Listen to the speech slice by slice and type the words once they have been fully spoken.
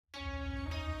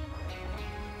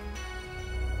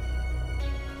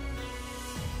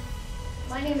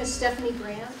My name is Stephanie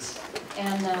Grant,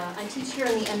 and I teach here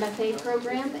in the MFA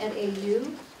program at AU,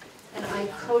 and I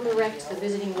co-direct the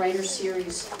Visiting Writer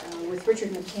Series with Richard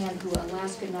McCann, who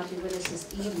alas could not be with us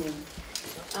this evening.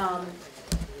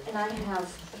 And I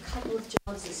have a couple of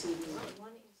jobs this evening.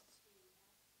 One is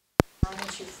to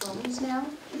silence your phones now.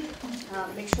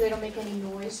 Make sure they don't make any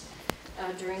noise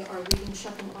during our reading.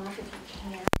 Shut them off if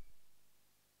you can.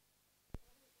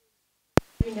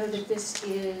 You know that this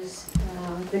is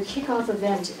the kickoff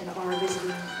event in our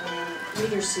Visiting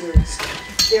Reader Series.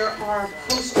 There are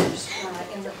posters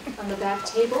on the back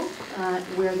table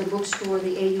where the bookstore,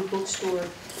 the AU bookstore,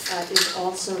 is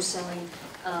also selling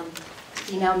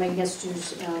Dinaw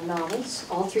Mengestu's novels.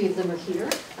 All three of them are here,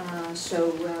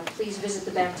 so please visit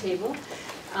the back table.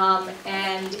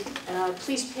 And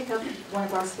please pick up one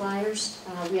of our flyers.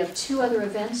 We have two other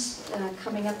events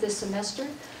coming up this semester.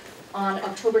 On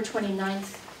October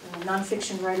 29th,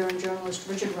 nonfiction writer and journalist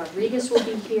Richard Rodriguez will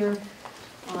be here.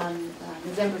 On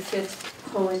November 5th,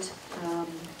 poet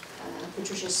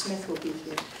Patricia Smith will be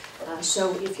here.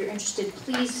 So if you're interested,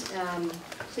 please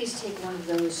take one of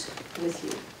those with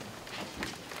you.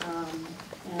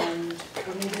 And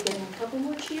we're maybe getting a couple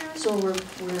more cheers, or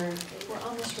we're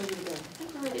almost ready to go. I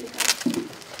think we're ready to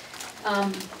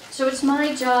go. So it's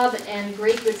my job and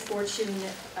great good fortune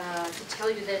to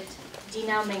tell you that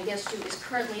Dinaw Mengestu is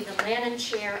currently the Lannan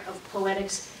Chair of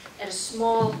Poetics at a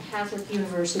small Catholic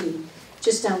university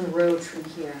just down the road from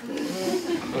here.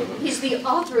 He's the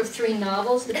author of 3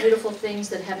 novels, The Beautiful Things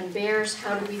That Heaven Bears,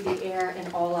 How to Read the Air,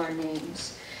 and All Our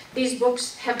Names. These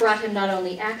books have brought him not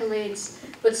only accolades,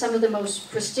 but some of the most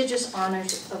prestigious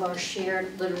honors of our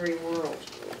shared literary world.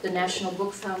 The National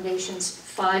Book Foundation's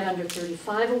 5 Under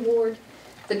 35 Award,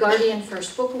 the Guardian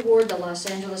First Book Award, the Los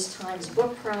Angeles Times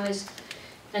Book Prize,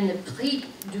 and the Prix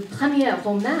du Premier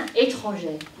Roman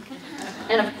Étranger,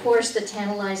 and of course the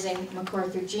tantalizing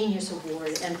MacArthur Genius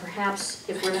Award. And perhaps,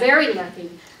 if we're very lucky,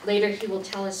 later he will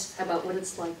tell us about what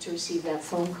it's like to receive that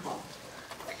phone call.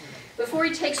 Before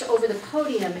he takes over the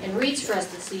podium and reads for us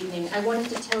this evening, I wanted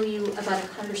to tell you about a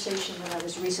conversation that I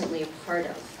was recently a part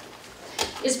of.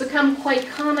 It's become quite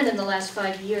common in the last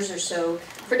 5 years or so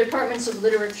for departments of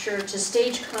literature to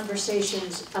stage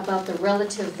conversations about the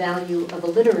relative value of a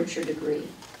literature degree.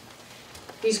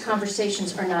 These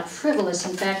conversations are not frivolous.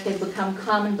 In fact, they've become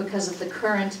common because of the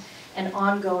current and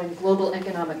ongoing global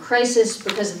economic crisis,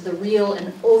 because of the real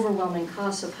and overwhelming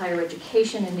costs of higher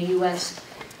education in the U.S.,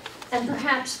 and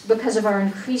perhaps because of our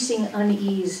increasing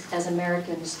unease as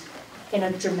Americans in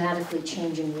a dramatically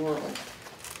changing world.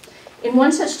 In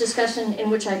one such discussion in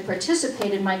which I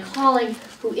participated, my colleague,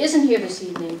 who isn't here this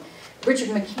evening, Richard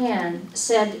McCann,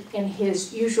 said in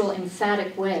his usual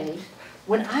emphatic way,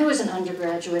 "When I was an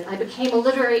undergraduate, I became a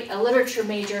literature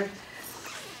major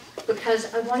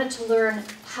because I wanted to learn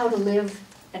how to live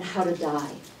and how to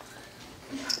die."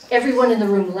 Everyone in the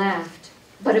room laughed,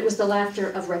 but it was the laughter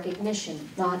of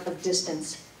recognition, not of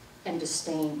distance and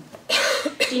disdain.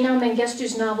 Dinaw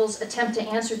Mengestu's novels attempt to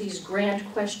answer these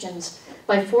grand questions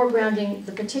by foregrounding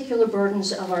the particular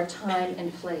burdens of our time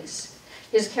and place.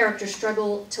 His characters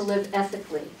struggle to live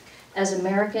ethically, as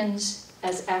Americans,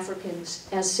 as Africans,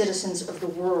 as citizens of the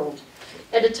world,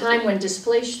 at a time when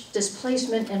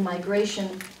displacement and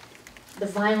migration, the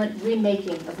violent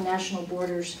remaking of national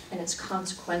borders and its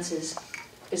consequences,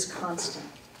 is constant.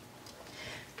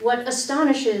 What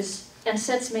astonishes and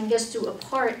sets Mengestu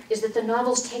apart is that the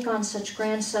novels take on such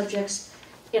grand subjects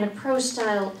in a prose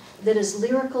style that is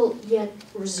lyrical yet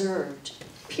reserved,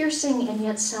 piercing and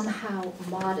yet somehow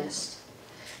modest.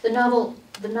 The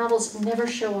novels never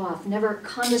show off, never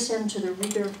condescend to the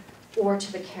reader or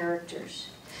to the characters.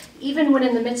 Even when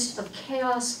in the midst of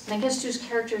chaos, Mengestu's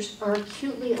characters are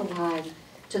acutely alive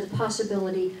to the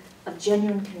possibility of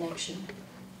genuine connection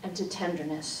and to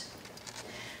tenderness.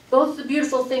 Both The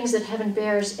Beautiful Things That Heaven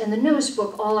Bears and the newest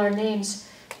book, All Our Names,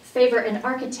 favor an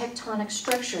architectonic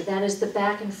structure, that is the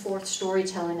back and forth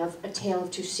storytelling of A Tale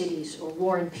of Two Cities or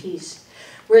War and Peace,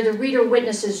 where the reader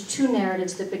witnesses 2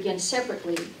 narratives that begin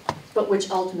separately, but which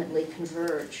ultimately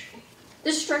converge.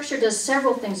 This structure does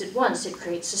several things at once. It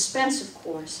creates suspense, of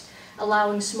course,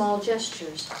 allowing small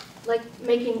gestures, like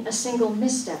making a single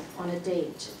misstep on a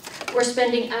date, or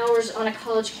spending hours on a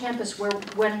college campus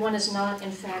when one is not,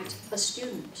 in fact, a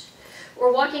student,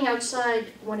 or walking outside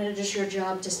when it is your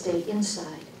job to stay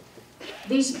inside.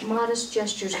 These modest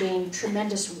gestures gain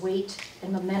tremendous weight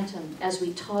and momentum as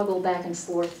we toggle back and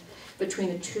forth between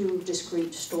the 2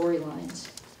 discrete storylines.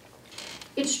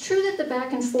 It's true that the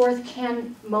back and forth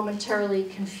can momentarily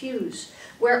confuse.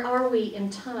 Where are we in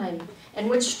time, and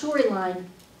which storyline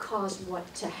caused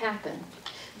what to happen?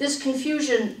 This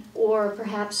confusion, or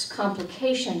perhaps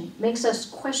complication, makes us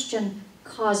question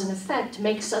cause and effect,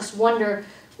 makes us wonder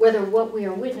whether what we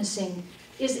are witnessing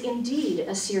is indeed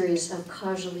a series of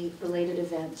causally related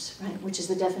events, right, which is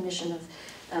the definition of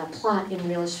plot in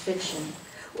realist fiction,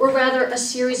 or rather a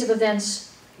series of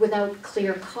events without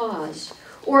clear cause,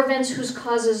 or events whose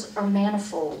causes are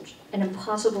manifold and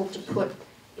impossible to put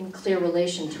in clear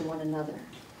relation to one another.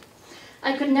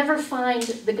 I could never find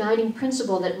the guiding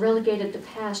principle that relegated the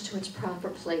past to its proper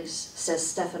place, says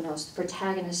Stephanos, the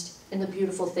protagonist in The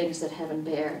Beautiful Things That Heaven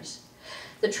Bears.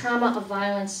 The trauma of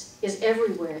violence is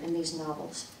everywhere in these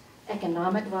novels.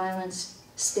 Economic violence,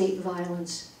 state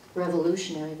violence,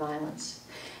 revolutionary violence.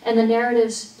 And the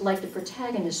narratives, like the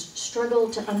protagonist, struggle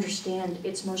to understand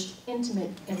its most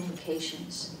intimate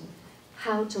implications.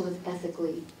 How to live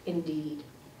ethically, indeed.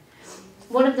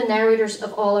 One of the narrators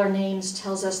of All Our Names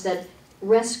tells us that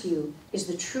rescue is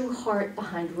the true heart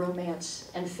behind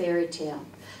romance and fairy tale,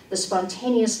 the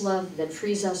spontaneous love that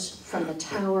frees us from the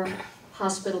tower,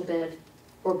 hospital bed,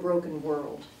 or broken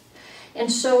world.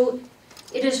 And so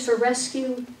it is for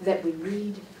rescue that we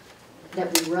read,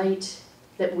 that we write,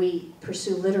 that we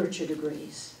pursue literature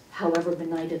degrees, however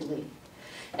benightedly.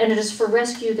 And it is for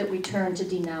rescue that we turn to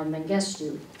Dinaw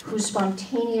Mengestu, whose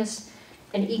spontaneous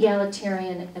and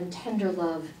egalitarian and tender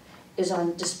love is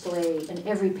on display in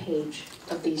every page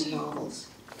of these novels.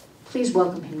 Please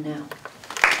welcome him now.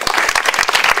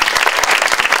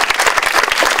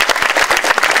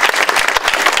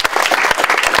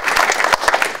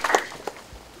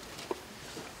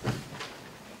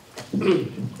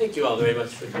 Thank you all very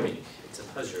much for coming. It's a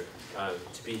pleasure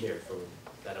to be here from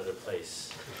that other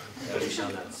place that we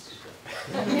shall not speak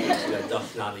of, that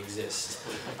doth not exist.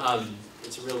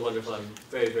 It's a real wonderful, I'm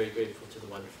very, very grateful to the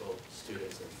wonderful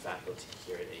students and faculty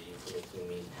here at AU for making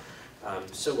me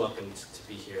so welcomed to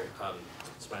be here.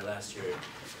 It's my last year.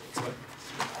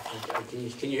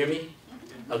 Can you hear me?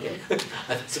 Okay. I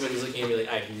thought somebody was looking at me like,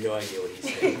 I have no idea what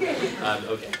he's saying.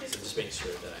 Okay, so just make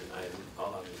sure that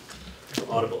I'm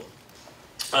audible.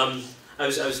 I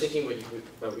was thinking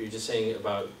about what you were just saying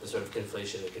about the sort of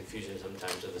conflation and confusion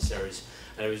sometimes of the series,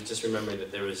 and I was just remembering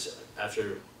that there was,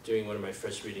 after doing one of my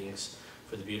first readings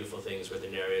for The Beautiful Things, where the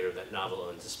narrator of that novel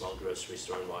owns a small grocery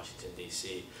store in Washington,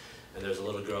 D.C., and there was a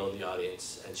little girl in the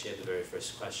audience, and she had the very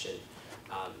first question,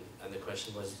 and the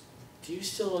question was, do you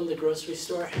still own the grocery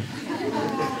store?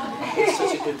 It's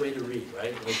such a good way to read,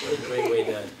 right? Like, what a great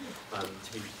way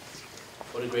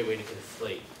what a great way to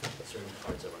conflate certain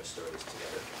parts of our stories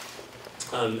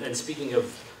together. And speaking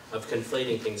of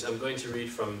conflating things, I'm going to read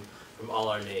from All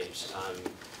Our Names.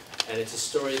 And it's a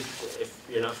story, if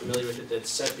you're not familiar with it,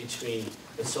 that's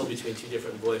told between two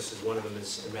different voices. One of them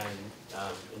is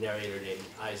a narrator named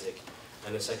Isaac,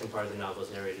 and the second part of the novel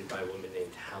is narrated by a woman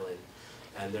named Helen.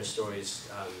 And their stories,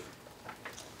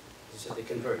 they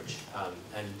converge.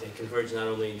 And they converge not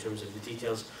only in terms of the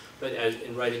details, but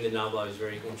in writing the novel, I was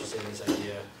very interested in this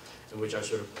idea in which our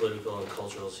sort of political and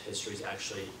cultural histories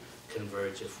actually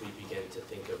converge if we begin to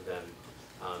think of them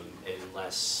in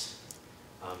less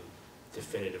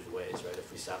definitive ways, right?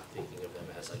 If we stop thinking of them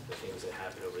as like the things that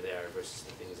happen over there versus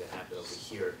the things that happen over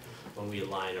here, when we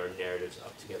align our narratives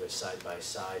up together side by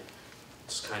side,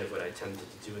 it's kind of what I attempted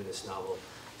to do in this novel.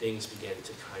 Things begin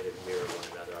to kind of mirror one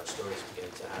another. Our stories begin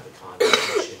to have a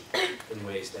conversation in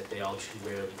ways that they all too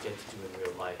rarely get to do in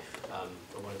real life.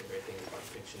 But one of the great things about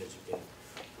fiction is you can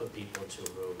put people into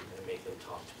a room and make them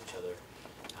talk to each other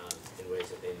in ways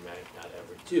that they might not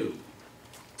ever do.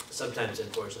 Sometimes,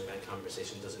 unfortunately, that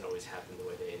conversation doesn't always happen the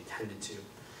way they intended to.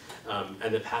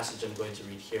 And the passage I'm going to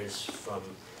read here is from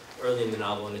early in the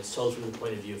novel, and it's told from the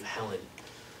point of view of Helen.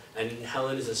 And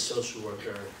Helen is a social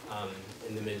worker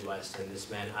in the Midwest, and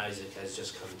this man, Isaac, has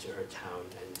just come to her town,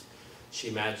 and she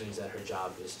imagines that her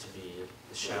job is to be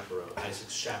the chaperone,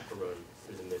 Isaac's chaperone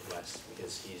through the Midwest,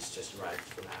 because he's just arrived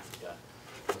from Africa,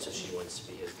 and so she wants to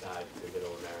be his guide through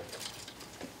Middle America.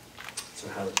 So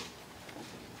Helen.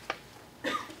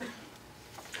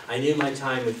 I knew my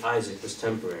time with Isaac was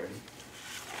temporary.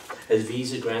 His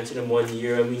visa granted him 1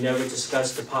 year, and we never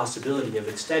discussed the possibility of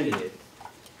extending it.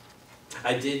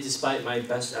 I did, despite my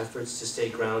best efforts to stay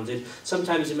grounded,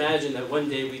 sometimes imagine that one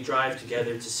day we drive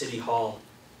together to City Hall,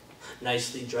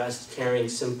 nicely dressed, carrying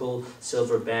simple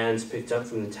silver bands picked up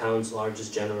from the town's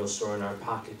largest general store in our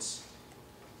pockets,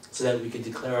 so that we could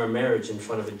declare our marriage in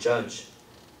front of a judge,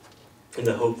 in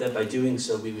the hope that by doing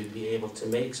so we would be able to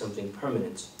make something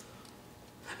permanent.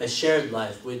 A shared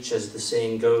life which, as the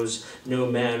saying goes, no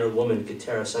man or woman could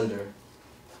tear asunder.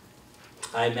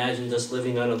 I imagined us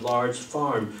living on a large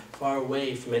farm, far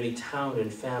away from any town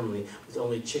and family, with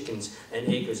only chickens and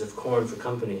acres of corn for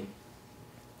company.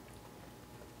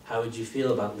 How would you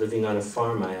feel about living on a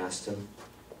farm, I asked him.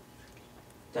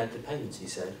 That depends, he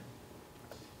said.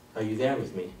 Are you there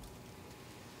with me?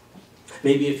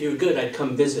 Maybe if you were good, I'd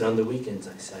come visit on the weekends,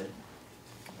 I said.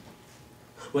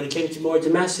 When it came to more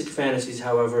domestic fantasies,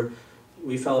 however,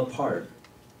 we fell apart.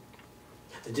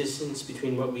 The distance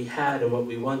between what we had and what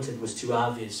we wanted was too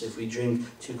obvious if we dreamed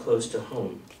too close to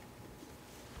home.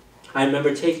 I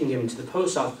remember taking him to the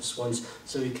post office once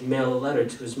so he could mail a letter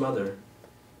to his mother.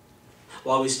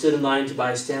 While we stood in line to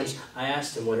buy stamps, I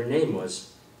asked him what her name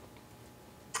was.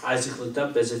 Isaac looked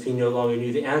up as if he no longer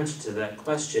knew the answer to that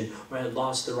question or had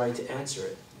lost the right to answer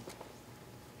it.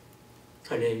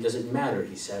 Her name doesn't matter,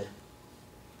 he said.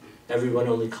 Everyone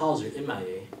only calls her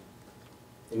Imaye.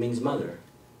 It means mother.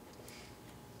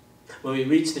 When we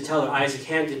reached the teller, Isaac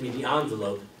handed me the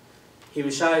envelope. He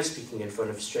was shy speaking in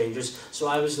front of strangers, so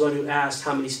I was the one who asked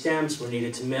how many stamps were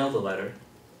needed to mail the letter.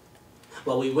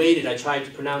 While we waited, I tried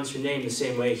to pronounce her name the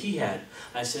same way he had.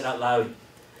 I said out loud,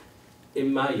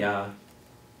 Imaya,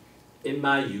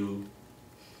 Imayu.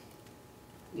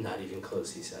 Not even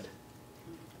close, he said.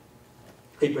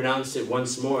 He pronounced it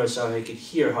once more so I could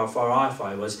hear how far off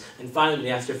I was, and finally,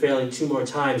 after failing 2 more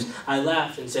times, I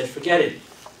laughed and said, forget it.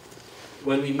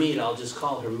 When we meet, I'll just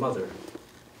call her mother.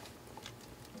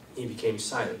 He became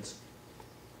silent.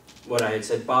 What I had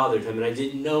said bothered him, and I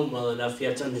didn't know him well enough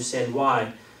yet to understand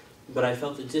why, but I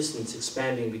felt the distance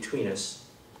expanding between us.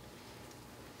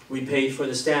 We paid for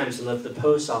the stamps and left the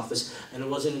post office, and it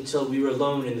wasn't until we were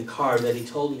alone in the car that he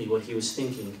told me what he was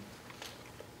thinking.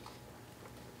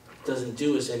 It doesn't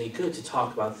do us any good to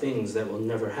talk about things that will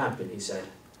never happen, he said.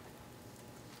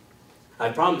 I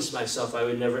promised myself I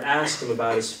would never ask him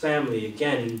about his family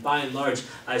again, and by and large,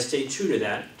 I stayed true to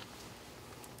that.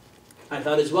 I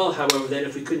thought as well, however, that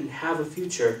if we couldn't have a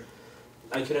future,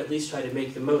 I could at least try to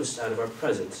make the most out of our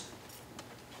present.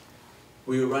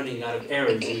 We were running out of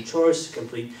errands and chores to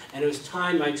complete, and it was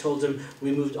time, I told him,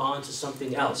 we moved on to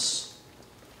something else.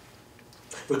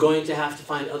 We're going to have to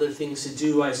find other things to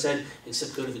do, I said,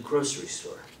 except go to the grocery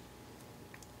store.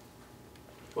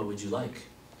 What would you like?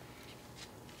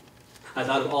 I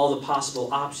thought of all the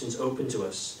possible options open to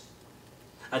us.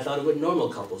 I thought of what normal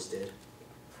couples did.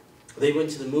 They went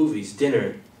to the movies,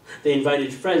 dinner. They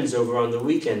invited friends over on the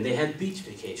weekend. They had beach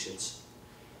vacations.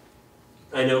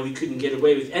 I know we couldn't get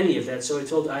away with any of that, so I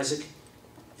told Isaac,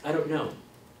 I don't know,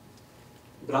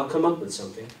 but I'll come up with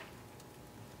something.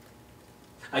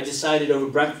 I decided over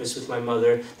breakfast with my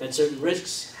mother that certain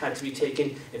risks had to be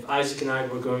taken if Isaac and I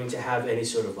were going to have any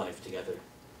sort of life together.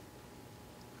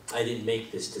 I didn't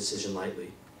make this decision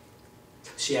lightly.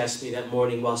 She asked me that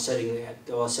morning while setting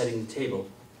the table,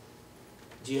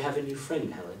 do you have a new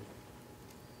friend, Helen?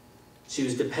 She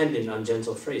was dependent on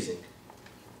gentle phrasing.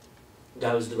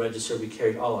 That was the register we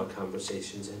carried all our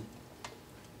conversations in.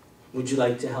 Would you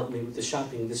like to help me with the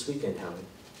shopping this weekend, Helen?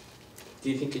 Do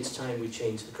you think it's time we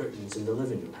change the curtains in the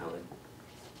living room, Helen?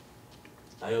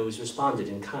 I always responded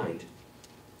in kind.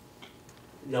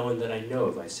 No one that I know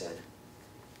of, I said.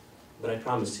 But I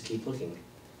promised to keep looking.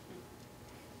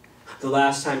 The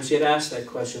last time she had asked that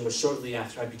question was shortly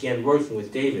after I began working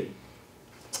with David.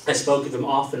 I spoke of him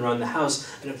often around the house,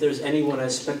 and if there was anyone I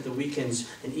spent the weekends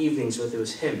and evenings with, it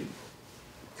was him.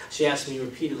 She asked me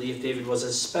repeatedly if David was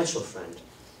a special friend,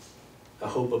 a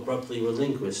hope abruptly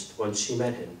relinquished once she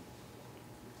met him.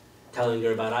 Telling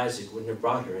her about Isaac wouldn't have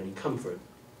brought her any comfort.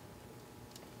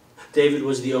 David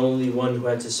was the only one who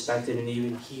had suspected, and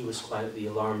even he was quietly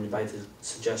alarmed by the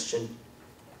suggestion.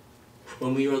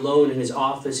 When we were alone in his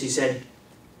office, he said,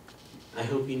 I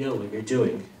hope you know what you're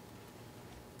doing.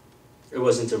 It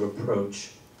wasn't a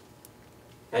reproach.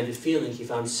 I had the feeling he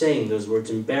found saying those words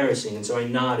embarrassing, and so I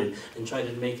nodded and tried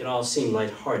to make it all seem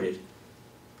lighthearted.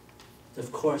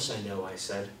 Of course I know, I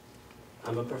said.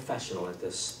 I'm a professional at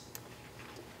this.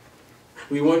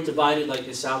 We weren't divided like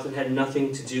the South and had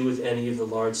nothing to do with any of the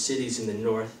large cities in the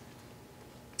North.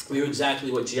 We were exactly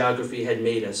what geography had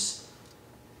made us.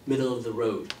 Middle of the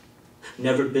road.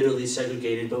 Never bitterly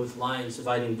segregated, but with lines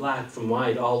dividing black from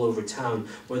white all over town,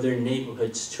 whether in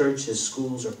neighborhoods, churches,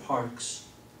 schools, or parks.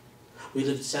 We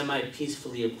lived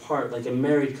semi-peacefully apart like a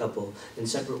married couple in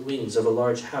separate wings of a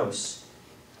large house.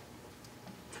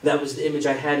 That was the image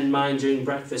I had in mind during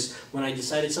breakfast when I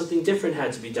decided something different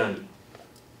had to be done.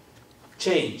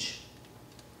 Change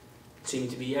seemed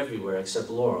to be everywhere except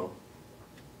Laurel.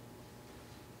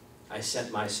 I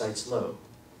set my sights low.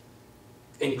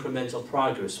 Incremental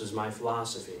progress was my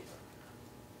philosophy.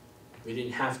 We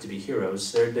didn't have to be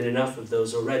heroes. There had been enough of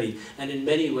those already, and in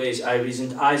many ways, I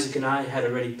reasoned, Isaac and I had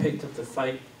already picked up the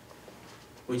fight.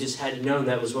 We just hadn't known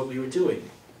that was what we were doing.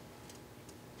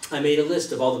 I made a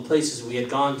list of all the places we had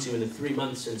gone to in the 3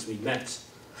 months since we'd met.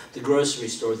 The grocery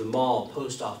store, the mall,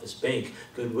 post office, bank,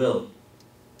 Goodwill.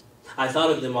 I thought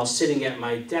of them while sitting at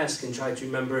my desk and tried to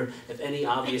remember if any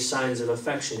obvious signs of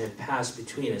affection had passed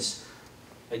between us.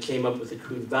 I came up with a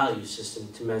crude value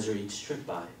system to measure each trip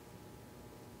by.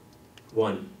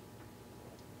 1.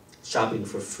 Shopping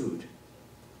for food.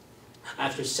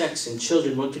 After sex and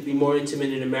children, what could be more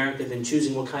intimate in America than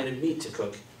choosing what kind of meat to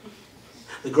cook?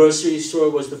 The grocery store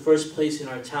was the first place in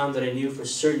our town that I knew for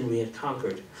certain we had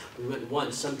conquered. We went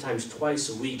once, sometimes twice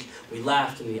a week. We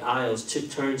laughed in the aisles,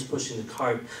 took turns pushing the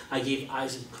cart. I gave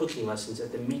Isaac cooking lessons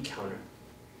at the meat counter.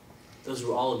 Those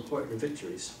were all important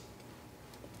victories.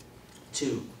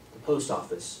 2. The post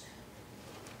office.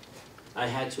 I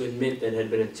had to admit that it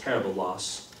had been a terrible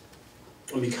loss.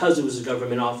 And because it was a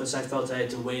government office, I felt I had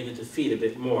to weigh the defeat a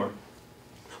bit more.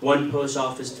 One post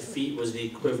office defeat was the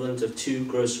equivalent of 2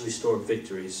 grocery store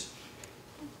victories.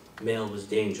 Mail was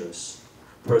dangerous,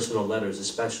 personal letters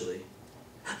especially.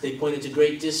 They pointed to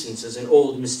great distances and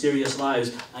old, mysterious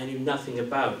lives I knew nothing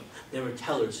about. There were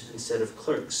tellers instead of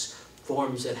clerks,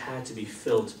 forms that had to be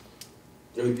filled.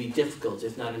 It would be difficult,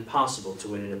 if not impossible, to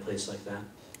win in a place like that.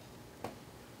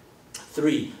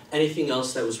 3. Anything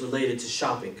else that was related to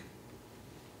shopping.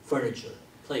 Furniture,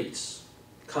 plates,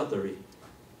 cutlery.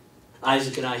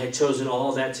 Isaac and I had chosen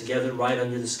all that together right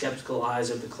under the skeptical eyes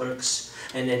of the clerks,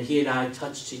 and then he and I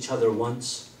touched each other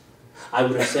once. I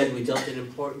would have said we dealt an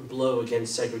important blow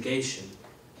against segregation.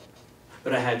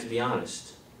 But I had to be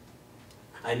honest.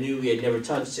 I knew we had never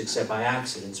touched except by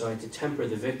accident, so I had to temper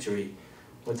the victory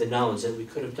with the knowledge that we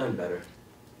could have done better.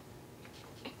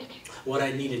 What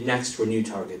I needed next were new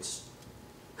targets.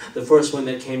 The first one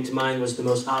that came to mind was the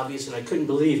most obvious, and I couldn't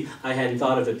believe I hadn't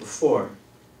thought of it before.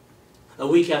 A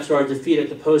week after our defeat at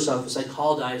the post office, I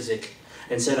called Isaac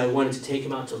and said I wanted to take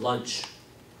him out to lunch.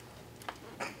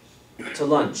 To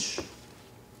lunch.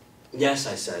 Yes,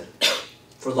 I said.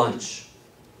 For lunch.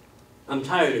 I'm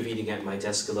tired of eating at my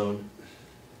desk alone.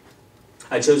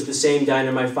 I chose the same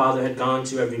diner my father had gone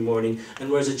to every morning, and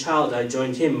where as a child I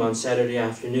joined him on Saturday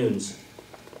afternoons.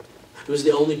 It was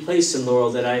the only place in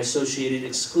Laurel that I associated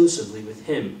exclusively with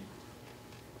him.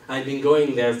 I had been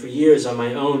going there for years on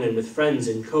my own and with friends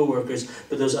and co-workers,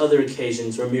 but those other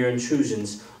occasions were mere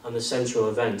intrusions on the central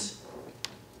event.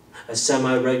 A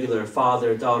semi-regular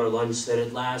father-daughter lunch that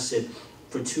had lasted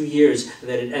for 2 years and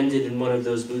that had ended in one of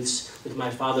those booths with my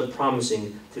father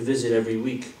promising to visit every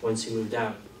week once he moved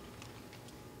out.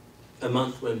 A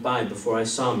month went by before I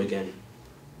saw him again.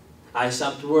 I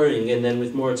stopped worrying, and then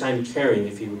with more time caring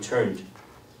if he returned.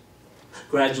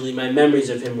 Gradually, my memories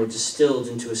of him were distilled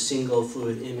into a single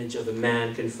fluid image of a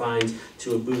man confined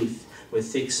to a booth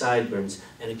with thick sideburns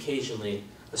and occasionally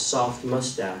a soft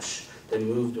mustache that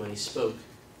moved when he spoke,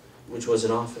 which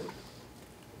wasn't often.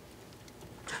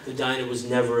 The diner was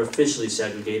never officially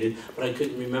segregated, but I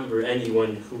couldn't remember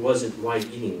anyone who wasn't white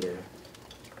eating there.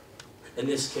 In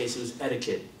this case, it was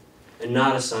etiquette, and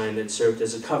not a sign that served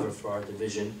as a cover for our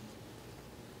division.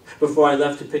 Before I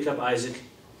left to pick up Isaac,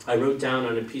 I wrote down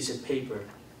on a piece of paper,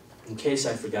 in case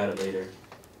I forgot it later,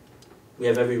 we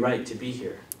have every right to be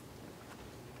here.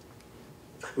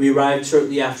 We arrived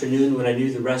shortly after noon when I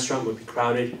knew the restaurant would be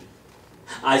crowded.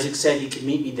 Isaac said he could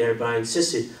meet me there, but I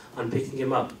insisted on picking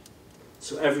him up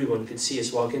so everyone could see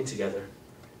us walk in together.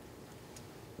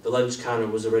 The lunch counter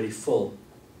was already full.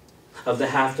 Of the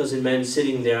half-dozen men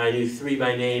sitting there, I knew 3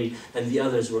 by name, and the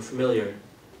others were familiar.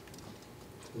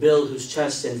 Bill, whose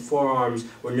chest and forearms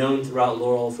were known throughout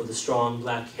Laurel for the strong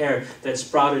black hair that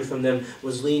sprouted from them,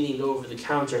 was leaning over the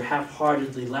counter,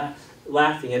 half-heartedly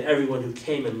laughing at everyone who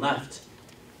came and left.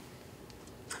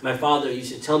 My father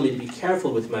used to tell me to be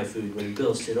careful with my food when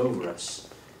Bill stood over us.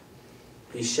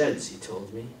 He sheds, he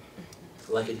told me,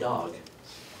 like a dog.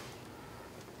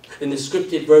 In the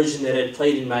scripted version that had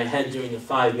played in my head during the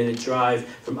 5-minute drive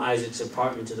from Isaac's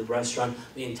apartment to the restaurant,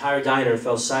 the entire diner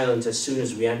fell silent as soon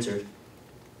as we entered.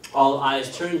 All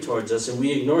eyes turned towards us, and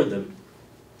we ignored them.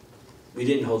 We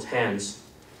didn't hold hands.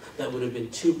 That would have been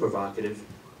too provocative.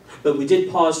 But we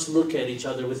did pause to look at each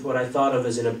other with what I thought of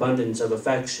as an abundance of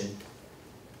affection.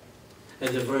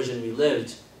 In the version we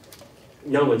lived,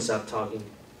 no one stopped talking.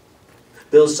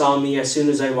 Bill saw me as soon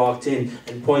as I walked in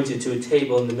and pointed to a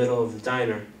table in the middle of the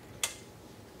diner.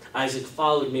 Isaac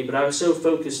followed me, but I was so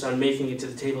focused on making it to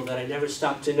the table that I never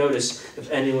stopped to notice if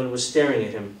anyone was staring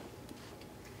at him.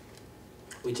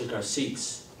 We took our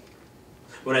seats.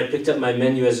 When I picked up my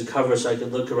menu as a cover so I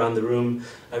could look around the room,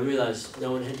 I realized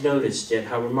no one had noticed yet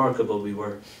how remarkable we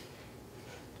were.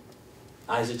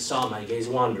 Isaac saw my gaze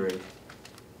wandering.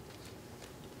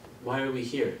 "Why are we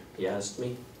here?" he asked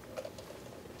me.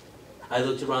 I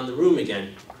looked around the room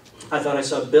again. I thought I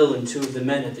saw Bill and two of the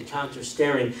men at the counter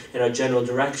staring in our general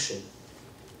direction.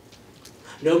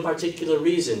 No particular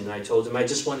reason, I told him. I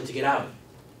just wanted to get out.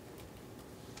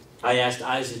 I asked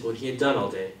Isaac what he had done all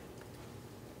day.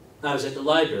 I was at the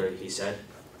library, he said.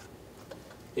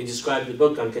 He described the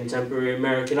book on contemporary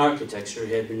American architecture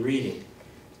he had been reading.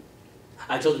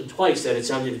 I told him twice that it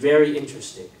sounded very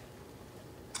interesting.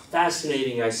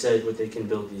 Fascinating, I said, what they can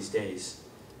build these days.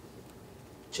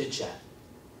 Chit-chat.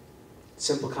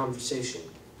 Simple conversation.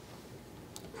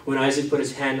 When Isaac put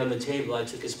his hand on the table, I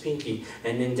took his pinky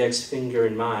and index finger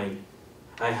in mine.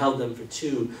 I held them for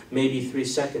 2, maybe 3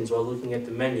 seconds while looking at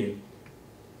the menu.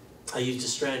 I used a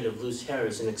strand of loose hair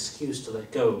as an excuse to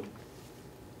let go.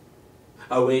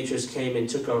 Our waitress came and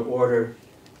took our order.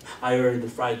 I ordered the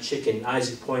fried chicken.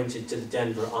 Isaac pointed to the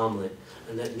Denver omelet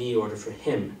and let me order for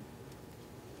him.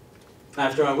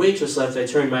 After our waitress left, I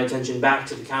turned my attention back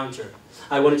to the counter.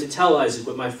 I wanted to tell Isaac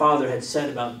what my father had said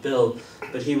about Bill,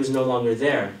 but he was no longer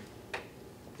there.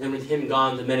 And with him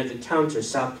gone, the men at the counter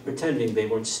stopped pretending they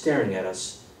weren't staring at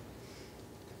us.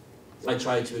 I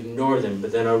tried to ignore them,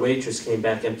 but then our waitress came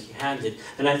back empty-handed,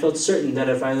 and I felt certain that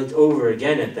if I looked over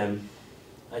again at them,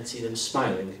 I'd see them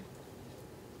smiling.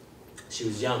 She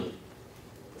was young,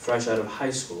 fresh out of high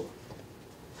school.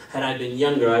 Had I been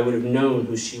younger, I would have known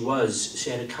who she was. She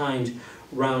had a kind,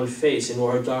 round face and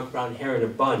wore her dark brown hair in a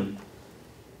bun.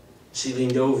 She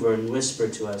leaned over and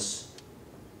whispered to us,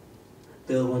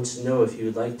 "Bill wants to know if you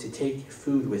would like to take your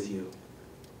food with you."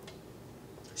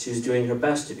 She was doing her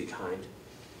best to be kind.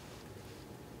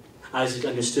 Isaac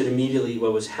understood immediately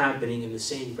what was happening, in the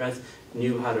same breath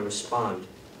knew how to respond.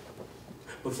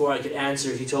 Before I could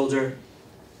answer, he told her,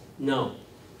 "No,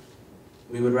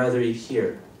 we would rather eat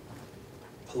here."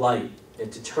 Polite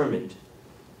and determined.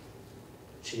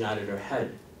 She nodded her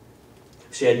head.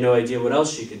 She had no idea what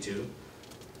else she could do.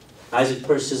 Isaac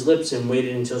pursed his lips and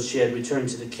waited until she had returned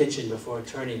to the kitchen before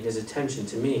turning his attention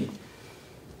to me.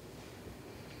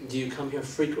 "Do you come here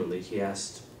frequently?" he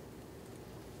asked.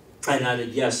 I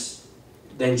nodded yes,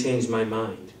 then changed my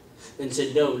mind, then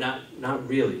said no, not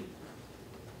really.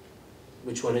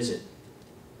 "Which one is it?"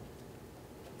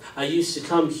 "I used to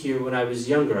come here when I was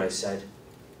younger," I said,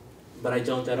 "but I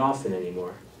don't that often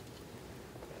anymore."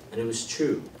 And it was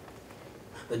true.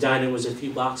 The diner was a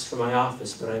few blocks from my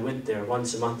office, but I went there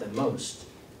once a month at most.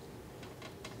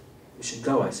 "We should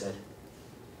go," I said.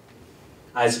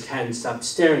 Isaac hadn't stopped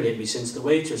staring at me since the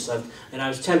waitress left, and I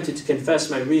was tempted to confess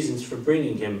my reasons for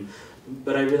bringing him,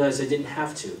 but I realized I didn't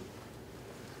have to.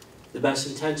 The best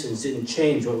intentions didn't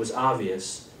change what was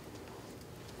obvious.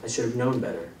 I should have known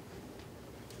better.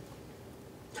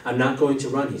 "I'm not going to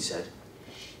run," he said.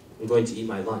 "I'm going to eat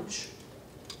my lunch."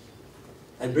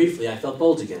 And briefly, I felt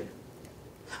bold again.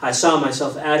 I saw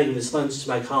myself adding this lunch to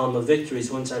my column of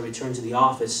victories once I returned to the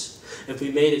office. If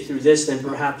we made it through this, then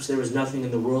perhaps there was nothing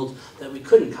in the world that we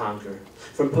couldn't conquer,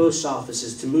 from post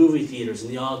offices to movie theaters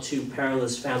and the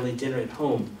all-too-perilous family dinner at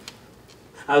home.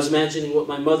 I was imagining what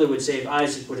my mother would say if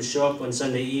Isaac were to show up one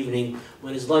Sunday evening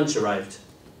when his lunch arrived.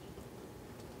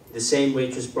 The same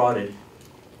waitress brought it,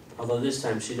 although this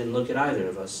time she didn't look at either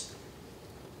of us.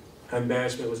 Her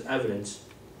embarrassment was evident.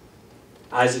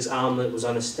 Isaac's omelet was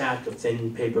on a stack of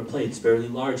thin paper plates, barely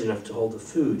large enough to hold the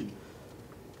food.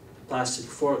 A plastic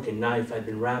fork and knife had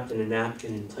been wrapped in a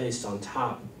napkin and placed on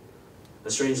top,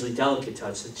 a strangely delicate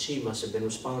touch that she must have been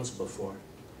responsible for.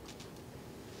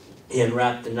 He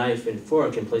unwrapped the knife and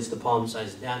fork and placed the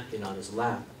palm-sized napkin on his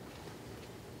lap.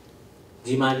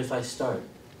 "Do you mind if I start?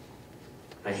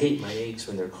 I hate my eggs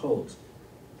when they're cold."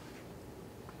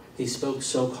 He spoke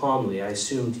so calmly I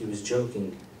assumed he was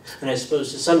joking, and I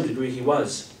suppose to some degree he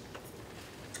was.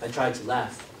 I tried to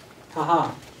laugh. "Ha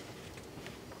ha."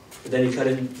 But then he cut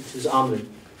into his omelet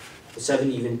with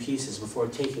 7 even pieces before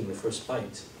taking the first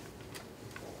bite.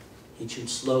 He chewed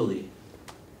slowly.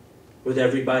 With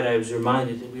every bite I was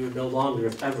reminded that we were no longer,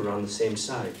 if ever, on the same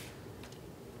side.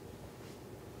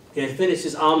 He had finished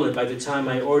his omelet by the time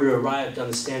my order arrived on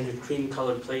the standard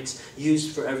cream-colored plates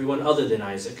used for everyone other than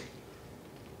Isaac.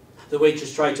 The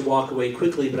waitress tried to walk away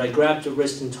quickly, but I grabbed her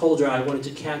wrist and told her I wanted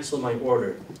to cancel my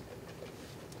order.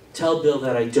 "Tell Bill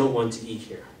that I don't want to eat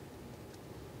here."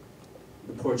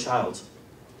 The poor child.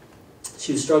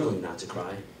 She was struggling not to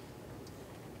cry.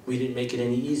 We didn't make it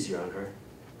any easier on her.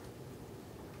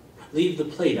 "Leave the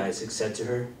plate," Isaac said to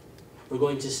her. "We're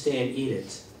going to stay and eat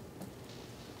it."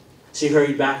 She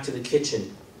hurried back to the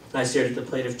kitchen. I stared at the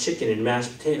plate of chicken and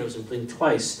mashed potatoes and blinked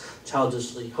twice,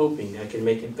 childishly hoping I could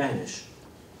make it vanish.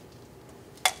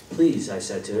 "Please," I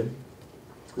said to him,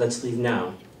 "let's leave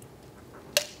now."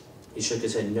 He shook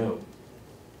his head no.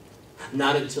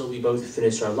 "Not until we both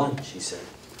finish our lunch," he said.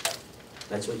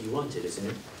 "That's what you wanted, isn't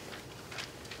it?"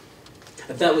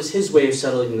 If that was his way of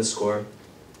settling the score,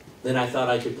 then I thought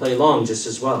I could play along just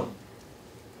as well.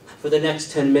 For the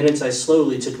next 10 minutes, I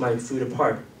slowly took my food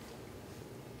apart.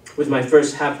 With my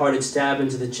first half-hearted stab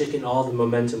into the chicken, all the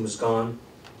momentum was gone.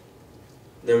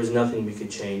 There was nothing we could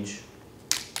change.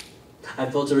 I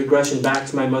felt a regression back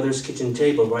to my mother's kitchen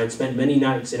table, where I'd spent many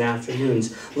nights and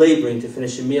afternoons laboring to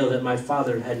finish a meal that my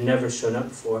father had never shown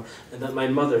up for and that my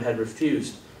mother had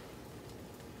refused.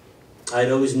 I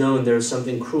had always known there was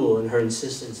something cruel in her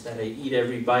insistence that I eat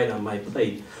every bite on my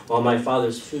plate, while my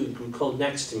father's food grew cold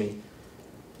next to me.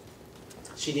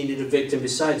 She needed a victim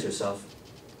besides herself.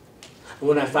 And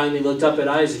when I finally looked up at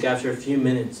Isaac after a few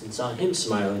minutes and saw him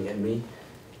smiling at me,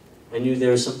 I knew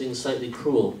there was something slightly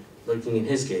cruel lurking in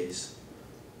his gaze.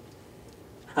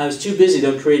 I was too busy,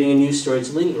 though, creating a new story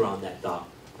to linger on that thought.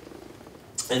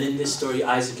 And in this story,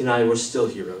 Isaac and I were still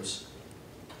heroes.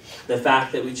 The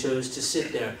fact that we chose to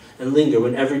sit there and linger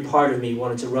when every part of me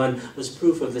wanted to run was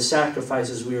proof of the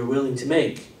sacrifices we were willing to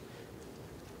make.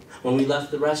 When we left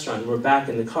the restaurant and were back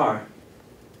in the car,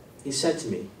 he said to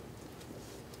me,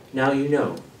 "Now you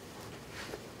know.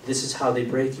 This is how they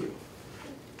break you.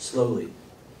 Slowly.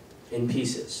 In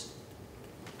pieces."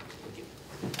 Thank you.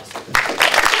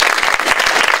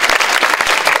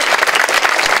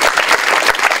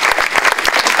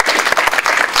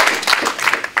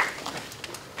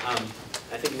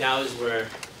 I think now is where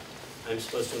I'm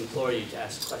supposed to implore you to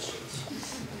ask questions.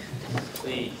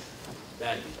 Plead,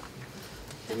 beg,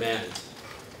 demand,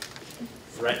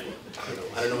 threaten.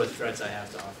 I don't know what threats I have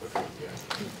to offer from here.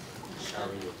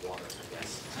 Shower you with water, I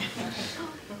guess.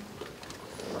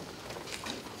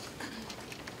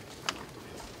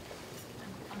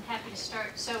 I'm happy to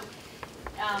start. So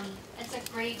it's a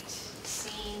great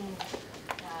scene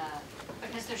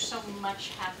because there's so much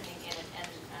happening in it, and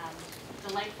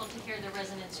delightful to hear the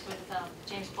resonance with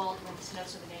James Baldwin's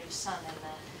Notes of a Native Son and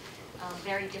the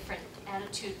very different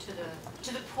attitude to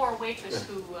the poor waitress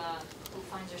who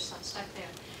finds herself stuck there.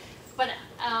 But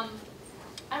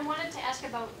I wanted to ask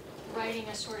about writing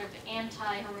a sort of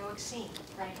anti-heroic scene,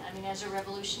 right? I mean, as a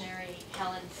revolutionary,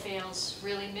 Helen fails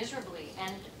really miserably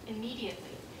and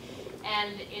immediately.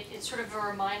 And it's sort of a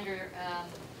reminder,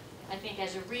 I think,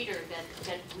 as a reader,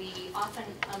 that we often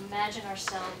imagine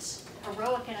ourselves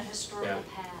heroic in a historical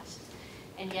past,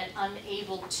 and yet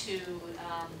unable to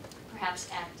perhaps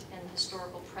act in the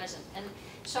historical present. And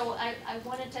so I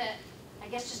wanted to, I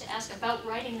guess, just ask about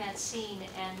writing that scene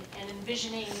and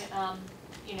envisioning,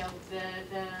 you know, the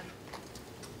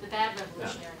bad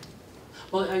revolutionary.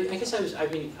 Well, I guess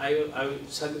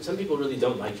some people really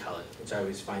don't like Helen, which I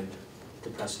always find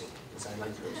depressing, because I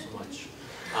like her so much.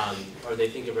 Or they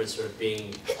think of her as sort of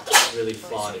being really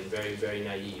flawed and very, very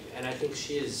naive. And I think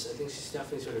she is. I think she's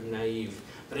definitely sort of naive.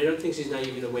 But I don't think she's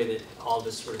naive in a way that all of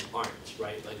us sort of aren't,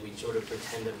 right? Like we sort of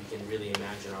pretend that we can really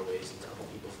imagine our ways into other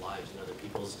people's lives and other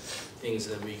people's things,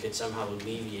 so that we could somehow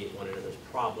alleviate one another's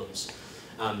problems.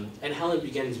 And Helen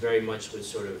begins very much with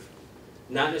sort of,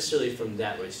 not necessarily from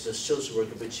that way, she's a social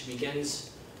worker, but she begins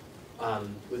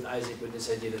with Isaac with this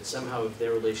idea that somehow if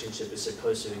their relationship is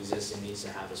supposed to exist, it needs to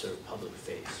have a sort of public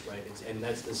face, right? And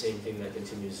that's the same thing that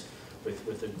continues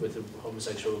with the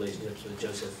homosexual relationships with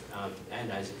Joseph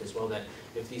and Isaac as well, that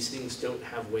if these things don't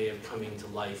have a way of coming to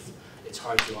life, it's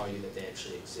hard to argue that they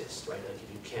actually exist, right? Like if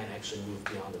you can't actually move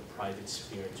beyond the private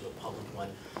sphere into a public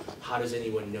one, how does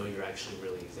anyone know you're actually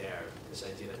really there? This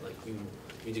idea that like you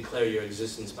declare your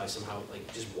existence by somehow like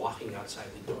just walking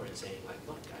outside the door and saying like,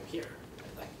 look, I'm here.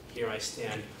 Like here I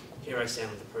stand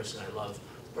with the person I love,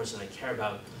 the person I care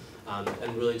about,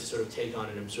 and willing to sort of take on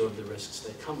and absorb the risks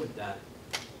that come with that.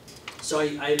 So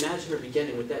I imagine her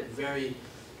beginning with that very,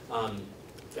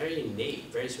 very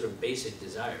innate, very sort of basic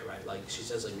desire, right? Like she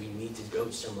says, like we need to go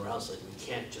somewhere else. Like we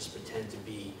can't just pretend to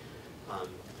be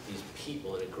these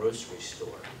people in a grocery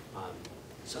store.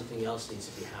 Something else needs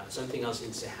to be happen. Something else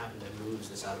needs to happen that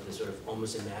moves us out of this sort of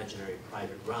almost imaginary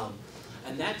private realm.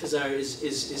 And that desire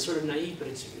is sort of naive, but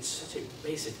it's such a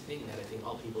basic thing that I think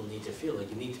all people need to feel.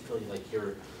 Like you need to feel like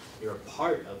you're a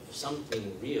part of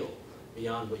something real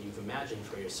beyond what you've imagined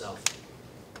for yourself.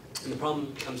 And the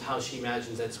problem becomes how she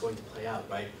imagines that's going to play out,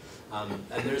 right?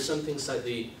 And there's something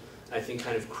slightly, I think,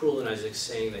 kind of cruel in Isaac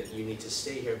saying that you need to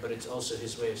stay here, but it's also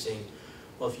his way of saying,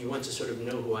 well, if you want to sort of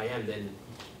know who I am, then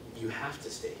you have to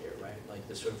stay here, right? Like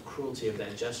the sort of cruelty of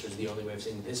that gesture is the only way of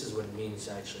saying this is what it means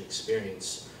to actually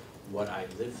experience what I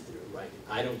lived through, right?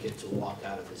 I don't get to walk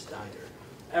out of this diner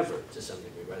ever, to some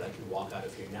degree, right? I can walk out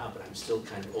of here now, but I'm still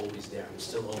kind of always there. I'm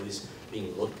still always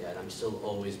being looked at. I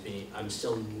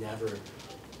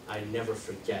never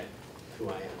forget who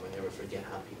I am. I never forget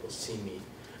how people see me.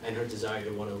 And her desire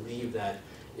to want to leave that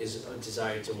is a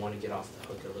desire to want to get off the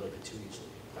hook a little bit too easily,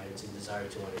 right? It's a desire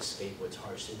to want to escape what's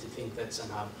harsh and to think that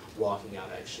somehow walking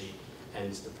out actually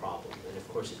ends the problem, and of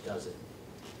course it doesn't.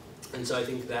 And so I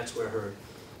think that's where her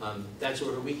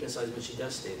weakness lies, but she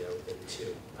does stay there with it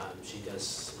too. She does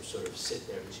sort of sit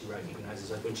there and she recognizes,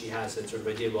 like when she has that sort of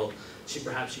idea, well,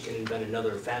 perhaps she can invent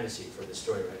another fantasy for the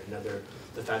story, right?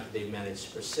 The fact that they've managed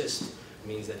to persist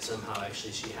means that somehow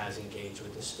actually she has engaged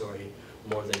with the story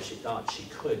more than she thought she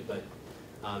could, but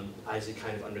Isaac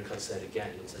kind of undercuts that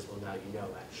again and says, well, now you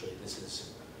know, actually, this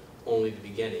is only the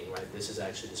beginning, right? This is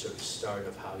actually the sort of start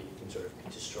of how you can sort of be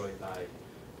destroyed by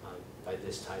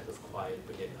this type of quiet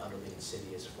but yet utterly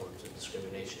insidious forms of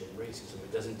discrimination and racism.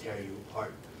 It doesn't tear you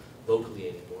apart vocally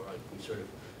anymore. Like we sort of,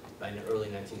 by the early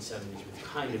 1970s, we've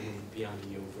kind of moved beyond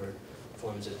the overt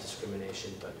forms of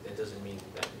discrimination, but that doesn't mean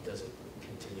that it doesn't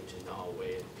continue to gnaw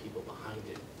away at people behind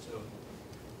it. So,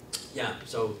 yeah,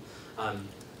 so,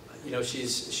 you know,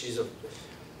 she's a, I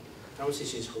don't want to say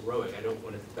she's heroic, I don't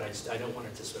want to, but I don't want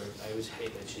her to sort of, I always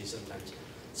hate that she's sometimes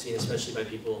seen, especially by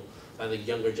people, by the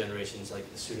younger generations, like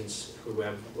the students who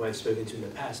I've spoken to in the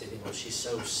past, they think, well, she's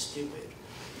so stupid.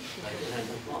 Like, and I'm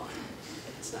like, well,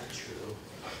 it's not true.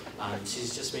 She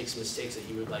just makes mistakes that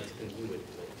you would like to think you wouldn't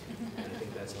make, and I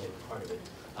think that's a big part of it.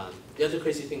 The other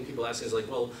crazy thing people ask is like,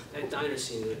 well, that diner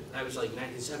scene, that was like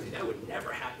 1970, that would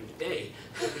never happen today.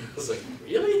 I was like,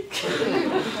 really?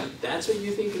 That's what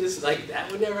you think this, like, that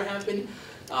would never happen?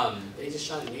 They just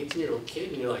shot an 18-year-old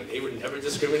kid, and you're like, they would never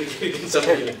discriminate against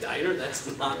somebody in a diner? That is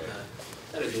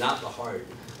not the hard,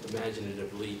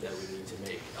 imaginative leap that we need to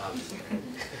make.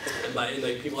 And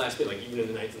like, people ask me, like, even in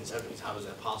the 1970s, how was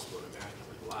that possible in America? I'm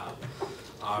like, wow.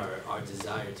 Our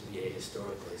desire to be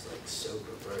ahistorical is like so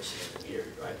perverse and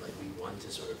weird, right? Like we want to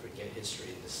sort of forget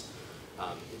history, and this,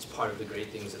 it's part of the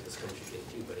great things that this country can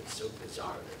do, but it's so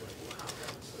bizarre. And I'm like, wow,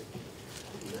 that was like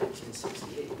in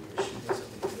 1968, we were shooting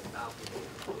something in the balcony of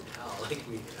a hotel. Like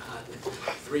we got,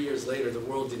 3 years later, the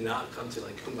world did not come to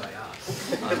like kumbaya.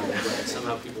 But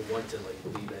somehow people want to like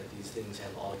believe that these things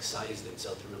have all excised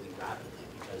themselves really rapidly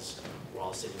because we're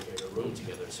all sitting here in a room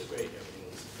together. So great, everything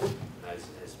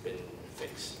has been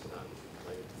fixed,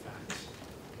 like the facts.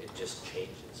 It just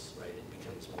changes, right? It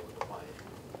becomes more quiet,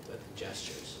 but the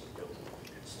gestures don't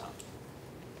stop.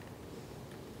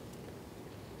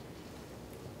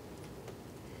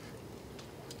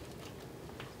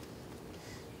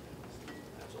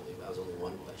 That was only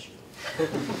one question.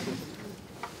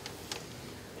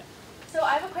 Yeah. So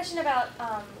I have a question about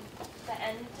the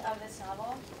end of this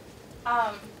novel.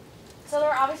 So there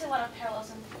are obviously a lot of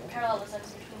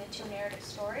parallelisms between the two narrative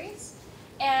stories.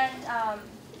 And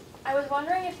I was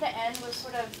wondering if the end was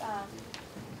sort of,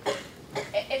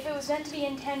 if it was meant to be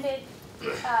intended,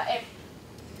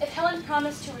 if Helen's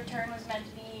promise to return was meant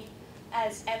to be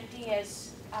as empty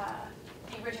as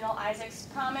the original Isaac's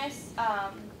promise,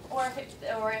 or if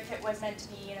it was meant to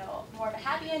be, you know, more of a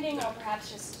happy ending, or perhaps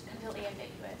just completely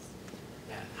ambiguous.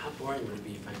 Yeah, how boring would it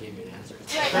be if I gave you an answer? Right.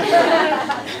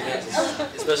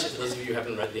 Especially for those of you who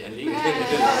haven't read the ending.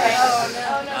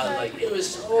 I was like, it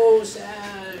was so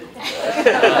sad.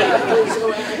 It was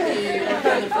so happy. I've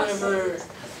done it forever.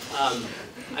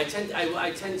 I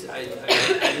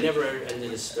never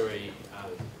ended a story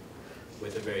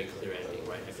with a very clear ending,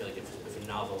 right? I feel like if a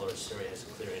novel or a story has a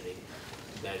clear ending,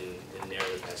 then the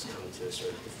narrative has come to a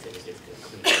sort of definitive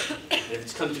conclusion. And if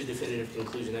it's come to a definitive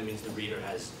conclusion, that means the reader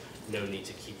has no need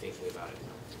to keep thinking about it.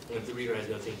 And if the reader has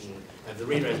no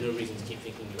reason to keep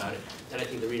thinking about it, then I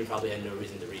think the reader probably had no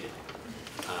reason to read it.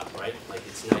 Right? Like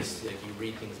it's nice, like you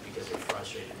read things because you're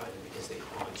frustrated by them, because they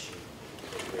haunt you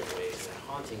in weird ways. And that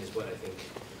haunting is what I think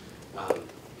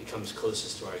becomes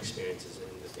closest to our experiences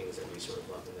and the things that we sort of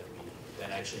love and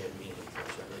that actually have meaning to us,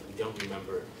 right? Like we don't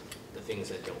remember the things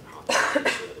that don't haunt us, so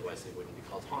otherwise they wouldn't be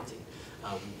called haunting.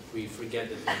 We forget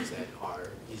the things that are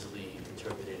easily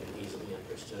interpreted and easily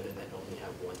understood and that only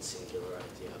have one singular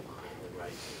idea behind them,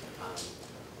 right?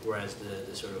 Whereas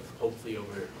the sort of, hopefully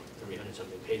over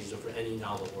 300-something pages, or for any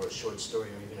novel or a short story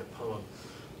or even a poem,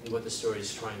 what the story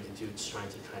is trying to do, it's trying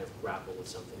to kind of grapple with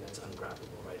something that's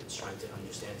ungrappable, right? It's trying to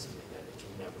understand something that it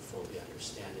can never fully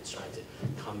understand. It's trying to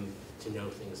come to know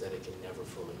things that it can never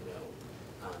fully know.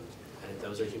 And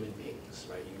those are human beings,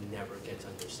 right? You never get to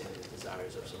understand the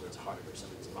desires of someone's heart or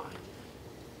someone's mind,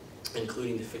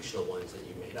 including the fictional ones that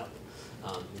you made up,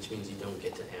 which means you don't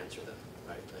get to answer them,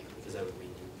 right? Like, because that would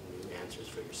mean you knew answers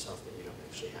for yourself that you don't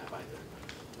actually have either.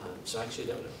 So I actually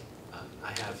don't know.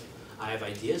 I have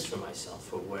ideas for myself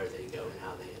for where they go and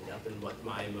how they end up, and what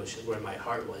my emotion, where my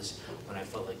heart was when I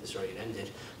felt like the story had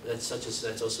ended. But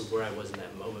that's also where I was in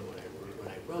that moment when I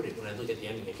wrote it. When I look at the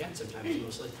ending again, sometimes I'm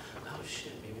almost like, oh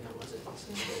shit, maybe that wasn't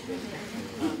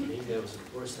process. Maybe that was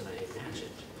worse than I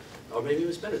imagined, or maybe it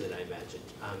was better than I imagined.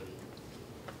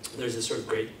 There's this sort of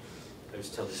great, I was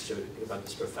telling this joke about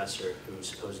this professor who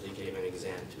supposedly gave an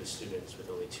exam to his students with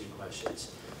only 2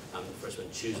 questions. The first one,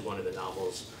 choose one of the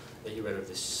novels that you read over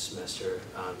this semester,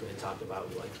 and talk about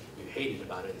what you hated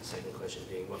about it, and the second question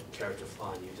being, what character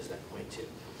flaw in you does that point to?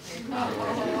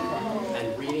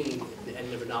 And reading the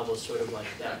end of a novel is sort of like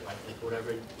that, right? Like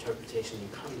whatever interpretation you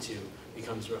come to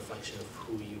becomes a reflection of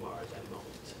who you are at that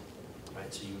moment,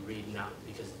 right? So you read not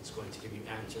because it's going to give you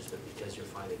answers, but because you're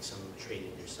finding some trait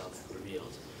in yourself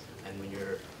revealed. And when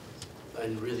you're,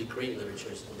 and really great literature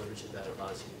is the literature that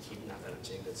allows you to keep, not that I'm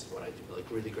saying that's what I do, but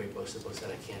like really great books, the books that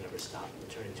I can't ever stop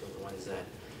returning to, are the ones that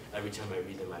every time I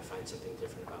read them, I find something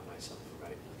different about myself,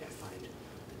 right? Like I find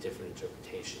a different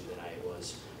interpretation than I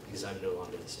was, because I'm no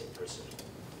longer the same person.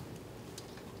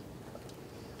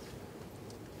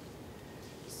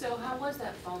 So how was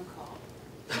that phone call?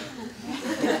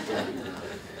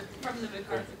 From the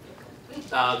McCarthy people?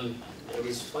 It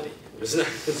was funny. It was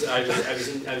nice.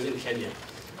 I was in Kenya,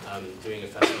 doing a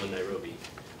festival in Nairobi,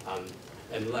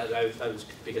 and I was,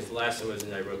 because the last time I was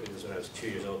in Nairobi was when I was 2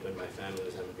 years old, when my family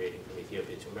was emigrating from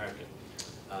Ethiopia to America.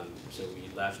 So we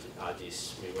left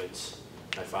Addis. We went.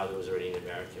 My father was already in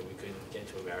America. We couldn't get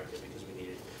to America because we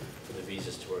needed for the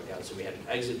visas to work out. So we had an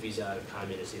exit visa out of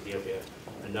communist Ethiopia,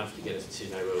 enough to get us to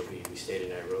Nairobi. We stayed in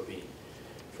Nairobi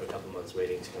for a couple months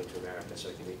waiting to come to America so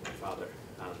I could meet my father.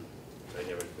 So I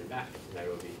never been back to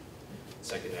Nairobi. The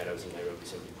second night I was in Nairobi,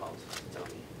 somebody called to tell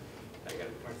me I got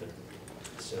MacArthur.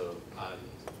 So,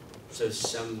 so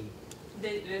some...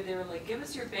 They were like, give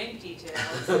us your bank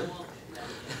details and we'll...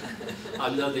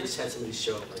 No, they just had somebody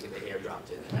show up, like, and they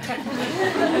airdropped it.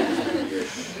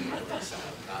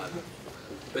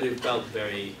 But it felt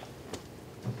very,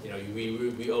 you know,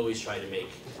 we always try to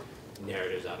make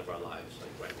narratives out of our lives.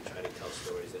 Like, right, we try to tell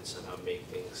stories that somehow make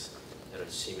things that are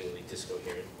seemingly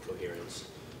coherence.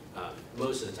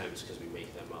 Most of the time it's because we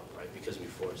make them up, right? Because we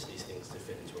force these things to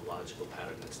fit into a logical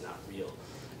pattern that's not real.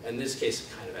 In this case,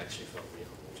 it kind of actually felt real,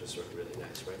 which was sort of really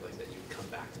nice, right? Like that you come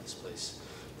back to this place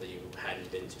that you hadn't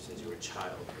been to since you were a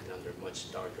child, and under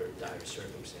much darker, dire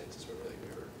circumstances, where really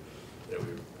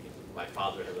my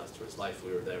father had left for his life.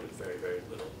 We were there with very, very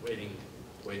little, waiting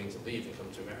to leave and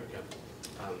come to America,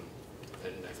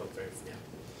 and I felt very,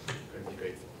 incredibly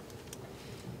grateful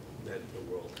that the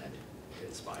world had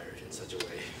inspired in such a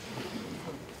way.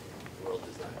 The world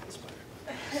does not inspire.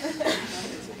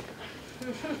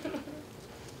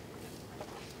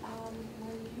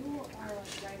 When you are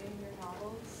writing your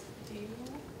novels, do you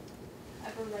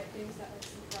ever write things that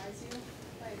surprise you,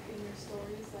 like in your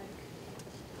stories,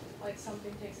 like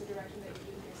something takes a direction that you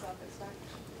didn't yourself expect?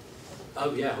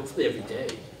 Oh yeah, hopefully every day.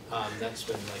 That's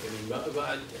when, like, I mean,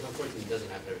 but unfortunately it doesn't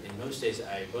happen every day. Most days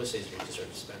we just sort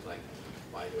of spend like,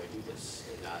 why do I do this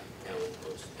and not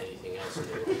post anything else in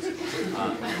their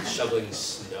lives? Shoveling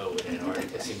snow in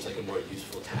Antarctica seems like a more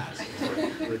useful task.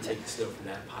 I'm going to take the snow from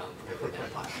that pile and put it in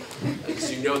that pile. Because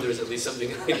you know there's at least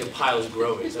something, like the pile's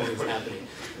growing, something's happening.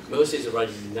 Most days of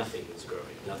writing, nothing is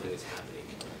growing, nothing is happening.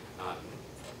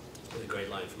 The great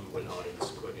line from one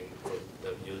audience quoting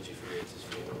the eulogy for Yeats'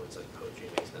 funeral, it's like poetry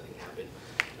makes nothing happen.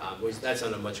 That's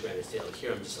on a much grander scale. Like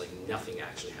here I'm just like nothing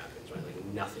actually happens, right? Like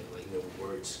nothing, like no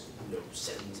words, no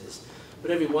sentences.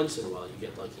 But every once in a while you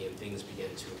get lucky and things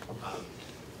begin to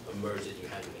emerge that you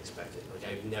hadn't expected. Like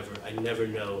I never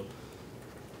know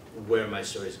where my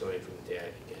story is going from the day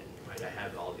I begin, right? I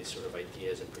have all these sort of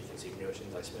ideas and preconceived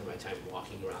notions. I spend my time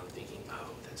walking around thinking,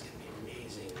 oh, that's gonna be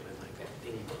amazing when like that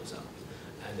thing blows up.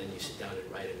 And then you sit down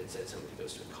and write it, and instead somebody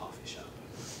goes to a coffee shop,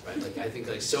 right? Like I think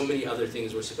like so many other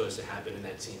things were supposed to happen in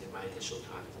that scene in my initial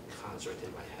construct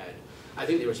in my head. I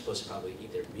think they were supposed to probably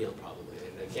eat their meal probably,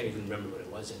 and I can't even remember what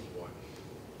it was anymore.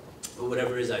 But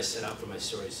whatever it is I set out for my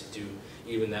stories to do,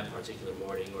 even that particular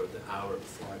morning or the hour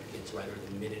before I begin to write or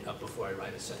the minute up before I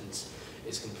write a sentence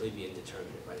is completely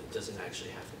indeterminate, right? It doesn't actually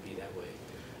have to be that way.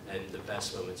 And the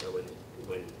best moments are when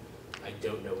I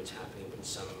don't know what's happening, but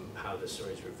somehow the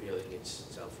story is revealing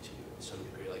itself to you to some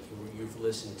degree. Like you've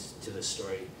listened to the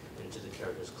story and to the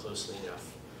characters closely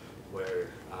enough where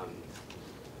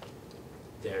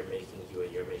they're making you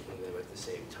and you're making them at the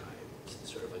same time.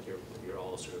 It's sort of like you're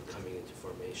all sort of coming into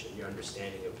formation. Your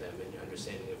understanding of them and your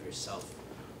understanding of yourself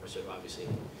are sort of obviously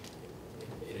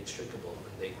inextricable,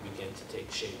 and they begin to take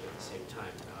shape at the same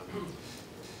time.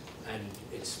 And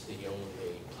it's the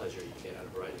only pleasure you get out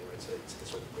of writing, right? So it's the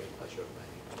sort of great pleasure of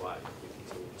writing. It's why you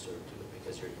continue to sort of do it,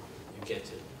 because you get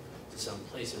to some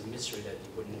place of mystery that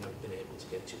you wouldn't have been able to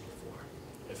get to before.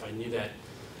 If I knew that,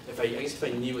 I guess if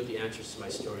I knew what the answers to my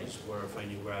stories were, if I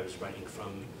knew where I was writing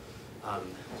from,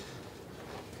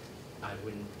 I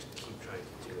wouldn't keep trying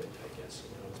to do it, I guess,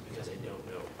 you know, it's because I don't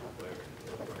know where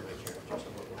my characters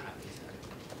and what will happen to them.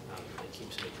 It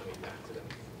keeps me coming back to them.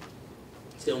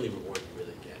 It's the only reward you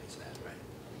really get is that, right?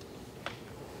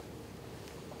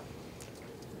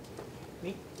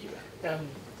 Me? You bet.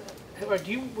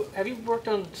 Have you worked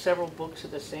on several books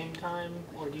at the same time,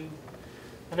 or do you?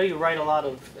 I know you write a lot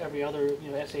of every other,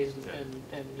 essays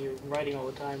and you're writing all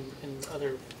the time in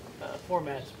other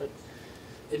formats, but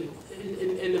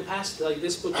in the past, like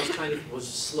this book was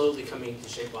slowly coming to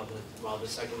shape while the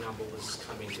second novel was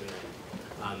coming to an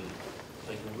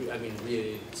end.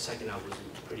 Really, the second novel was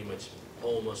pretty much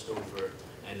almost over,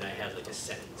 and I had like a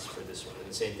sentence for this one. And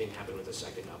the same thing happened with the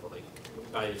second novel. Like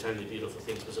by the time The Beautiful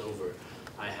Things was over,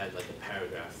 I had like a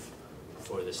paragraph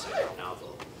for the second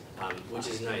novel, which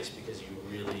is nice because you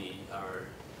really are,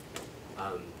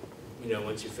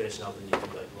 once you finish a novel, you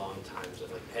do like long times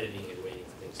of like editing and waiting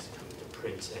for things to come into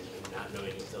print and not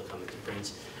knowing if they'll come into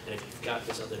print. And if you've got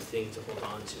this other thing to hold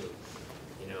on to,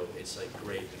 it's like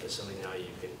great because suddenly now you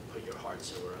can put your heart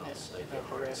somewhere else. Like your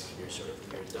heart,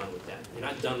 you're done with that. You're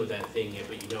not done with that thing yet,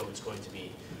 but you know it's going to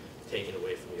be taken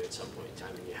away from you at some point in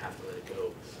time, and you have to let it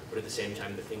go. But at the same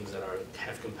time, the things that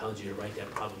have compelled you to write that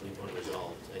probably weren't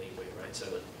resolved anyway, right? So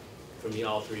for me,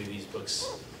 all three of these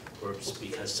books were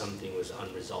because something was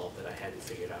unresolved that I hadn't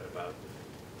figured out about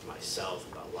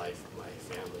myself, about life, my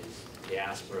family's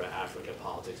diaspora, Africa,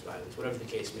 politics, violence, whatever the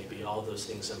case may be. All those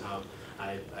things somehow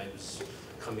I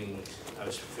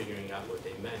was figuring out what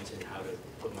they meant and how to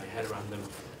put my head around them.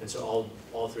 And so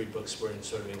all three books were in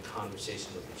sort of in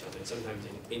conversation with each other, and sometimes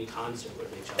in concert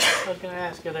with each other. I was going to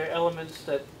ask, are there elements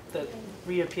that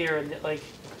reappear in like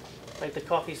the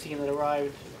coffee scene that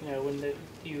arrived, when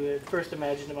you had first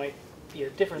imagined it might be a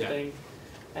different thing,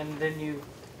 and then you,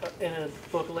 in a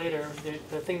book later,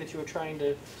 the thing that you were trying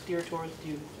to steer towards, do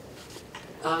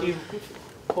you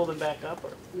pull them back up,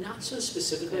 or? Not so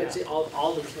specifically. I'd say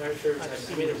all the characters.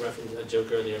 I made a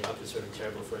joke earlier about the sort of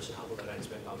terrible first novel that I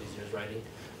spent all these years writing,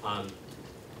 and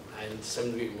to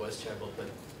some degree it was terrible, but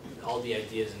all the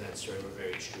ideas in that story were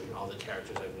very true, and all the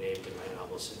characters I've named in my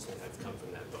novels since then have come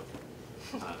from that book.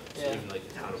 So even like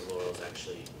the town of Laurels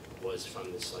actually was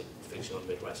from this like fictional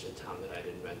Midwestern town that I'd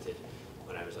invented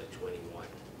when I was like 21.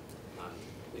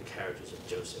 The characters of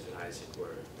Joseph and Isaac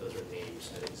those were names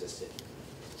that existed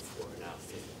for now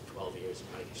 12 years,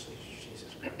 actually, Jesus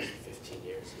Christ, 15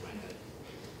 years in my head.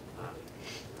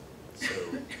 So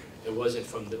it wasn't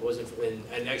from,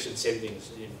 and actually the same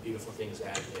things, Beautiful Things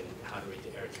and How to Read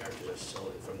the Air characters are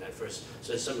stolen from that first.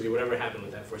 So somebody, whatever happened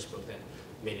with that first book that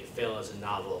made it fail as a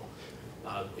novel,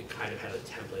 it kind of had a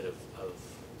template of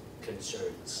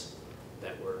concerns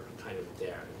that were kind of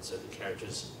there. And so the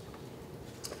characters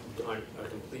are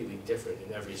completely different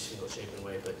in every single shape and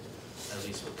way, but at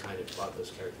least what kind of brought those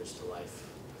characters to life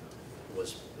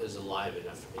is alive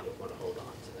enough for me to want to hold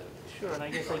on to them. Sure, and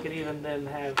I guess they could even then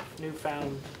have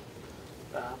newfound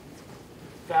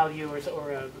value or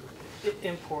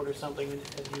import or something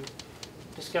as you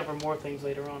discover more things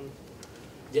later on.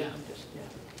 Yeah.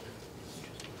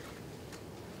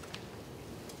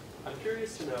 I'm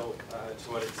curious to know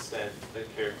to what extent the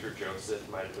character Joseph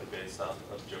might have been based off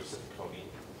of Joseph Kony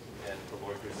and the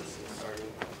Lord Resistance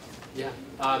Army. Yeah.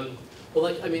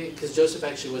 Well, because Joseph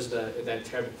actually was that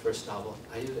terrible first novel.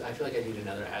 I feel like I need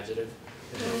another adjective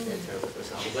in that terrible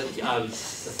first novel. But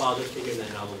the father figure in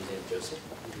that novel was named Joseph,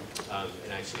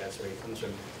 and actually that's where he comes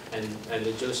from. And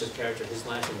the Joseph character, his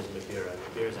last name was Mabira.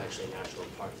 Mabira is actually a national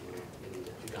park in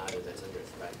Uganda that's under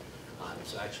threat.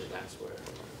 So actually that's where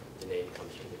the name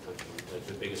comes from.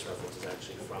 The biggest reference is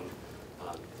actually from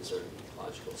the sort of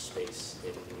ecological space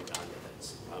in Uganda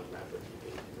that's rapidly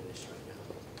being diminished right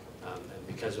now. And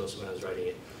because also when I was writing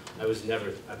it, I was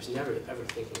never ever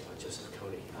thinking about Joseph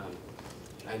Kony.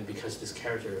 And because this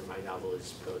character in my novel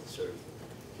is both sort of,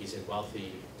 he's a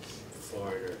wealthy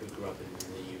foreigner who grew up in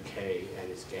the UK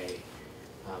and is gay.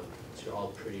 So all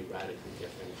pretty radically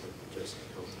different from Joseph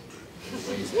Kony in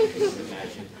ways that you can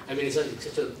imagine. I mean, it's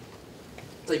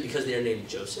like because they are named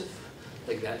Joseph,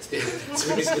 like that's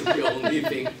basically the only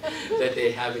thing that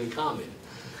they have in common.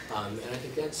 And I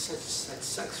think that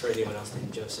sucks for anyone else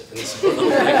named Joseph in this world.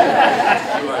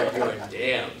 Like, you are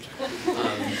damned.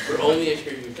 But only if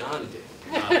you're Ugandan,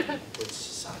 which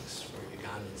sucks for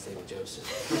Ugandans named Joseph.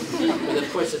 But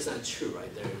of course, that's not true,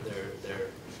 right? They're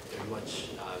much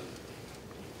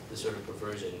the sort of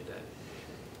perversion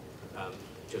that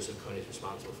Joseph Kony is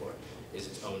responsible for is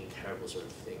its own terrible sort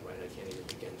of thing, right? I can't even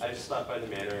begin to. I just thought by the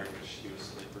manner in which he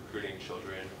was like recruiting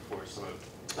children for some of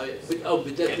but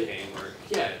campaign work.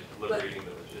 Yeah, liberating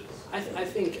villages. I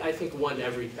think one,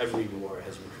 every war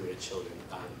has recruited children.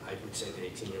 I would say that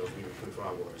 18-year-olds we recruit for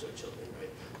our wars are children, right?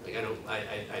 Like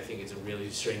I think it's a really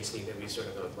strange thing that we sort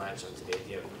of latch onto the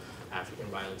idea of African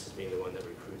violence as being the one that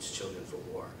recruits children for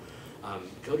war.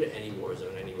 Go to any war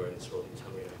zone anywhere in this world and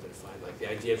tell me you're not going to find, like, the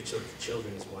idea of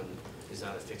children is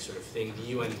not a fixed sort of thing.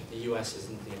 The U.S.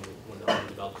 isn't one of the only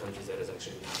developed countries that has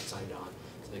actually not signed on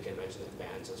to the convention that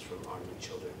bans us from arming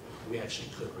children. We actually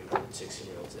could recruit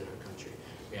 16-year-olds in our country.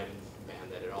 We haven't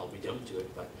banned that at all. We don't do it,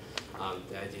 but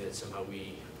the idea that somehow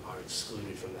we are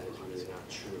excluded from that is really not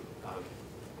true.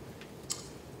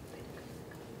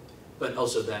 But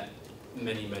also that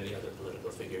many other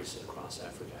political figures across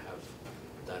Africa have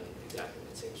done exactly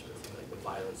the same sort of thing. Like the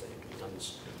violence that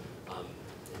becomes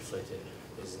inflicted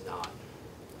is not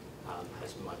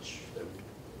as much.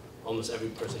 Almost every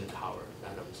person in power,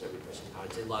 not almost every person in power.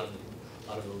 I'd say a lot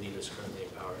of the leaders currently in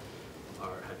power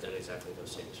have done exactly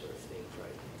those same sort of things,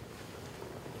 right?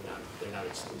 They're not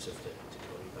exclusive to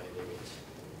Cody by any means.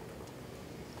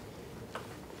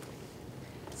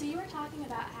 So you were talking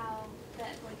about how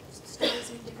that like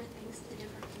stories mean different things to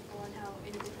different people, and how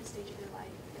in a different stage of your life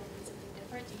it'll mean something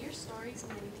different. Do your stories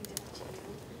mean anything different to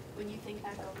you when you think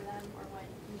back over them or when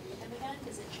you read them again?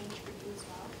 Does it change for you as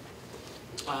well?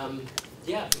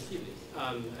 Yeah, completely.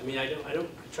 I mean, I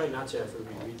try not to ever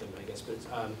reread them, I guess, but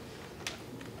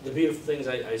the beautiful things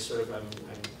I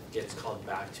get called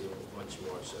back to much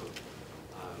more so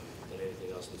than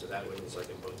anything else, and so that way it's like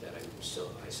a book that I still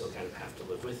kind of have to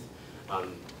live with.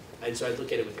 And so I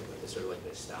look at it with a sort of like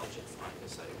nostalgic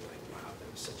fondness. I'm like, wow,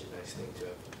 that was such a nice thing to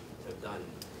have done.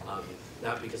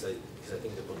 Not because I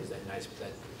think the book is that nice,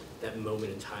 but that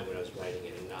moment in time when I was writing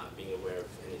it and not being aware of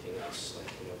anything else,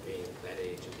 like, you know, being that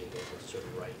age and being able to sort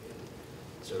of write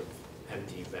in sort of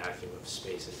empty vacuum of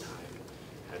space and time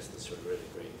has this sort of really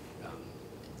great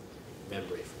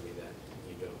memory for me that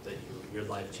your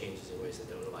life changes in ways that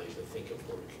don't allow you to think of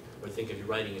work or think of your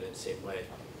writing in that same way.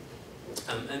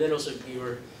 And then also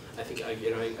I think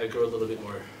I grow a little bit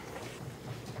more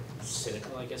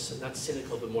cynical, I guess. Not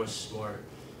cynical, but more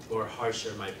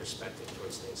harsher in my perspective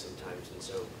towards things sometimes. And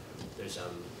so there's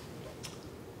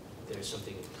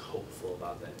something hopeful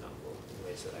about that novel in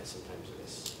ways that I sometimes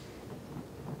miss.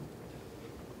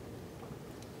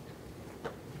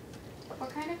 What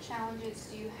kind of challenges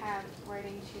do you have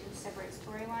writing to separate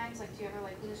storylines? Like, do you ever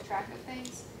like lose track of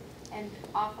things? And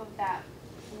off of that,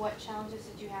 what challenges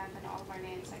did you have in All of Our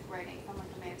Names, like writing from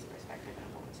like a man's perspective and a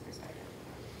woman's perspective?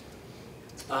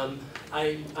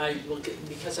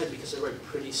 Because I write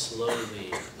pretty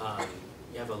slowly,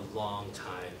 you have a long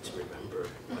time to remember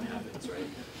what happens, right?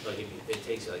 Like if it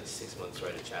takes you like 6 months to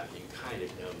write a chapter, you kind of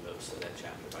know most of that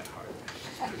chapter by heart.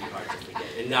 It's pretty hard to forget,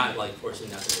 and not like forcing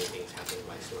not that many things happen in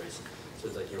my stories. So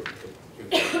it's like you're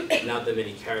not that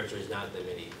many characters, not that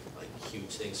many like huge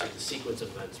things. So the sequence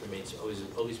of events remains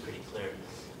always pretty clear.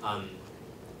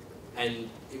 And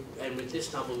with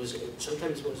this novel,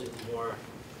 sometimes it wasn't more.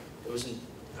 It wasn't.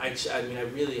 I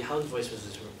mean, Helen's Voice was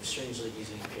this strangely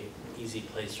easy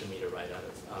place for me to write out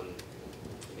of.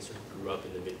 I sort of grew up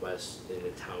in the Midwest in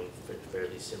a town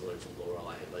fairly similar to Laurel.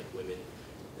 I had like women,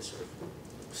 this sort of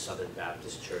Southern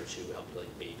Baptist church who helped like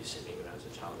babysit me when I was a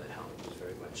child that Helen was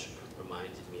very much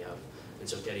reminded me of. And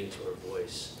so getting to her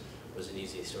voice was an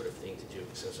easy sort of thing to do,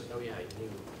 because I was like, oh yeah, I knew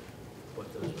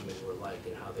what those women were like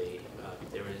and how they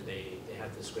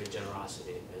had this great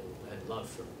generosity and love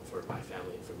for my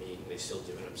family and for me, and they still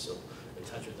do, and I'm still in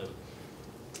touch with them.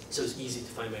 So it's easy to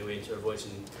find my way into her voice,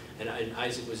 and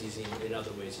Isaac was easy in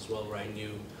other ways as well, where I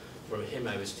knew from him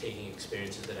I was taking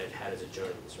experiences that I'd had as a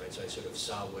journalist, right? So I sort of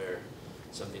saw where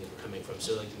something was coming from.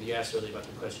 So like you asked earlier about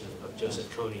the question of Joseph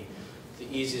Kony, the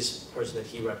easiest person that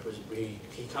he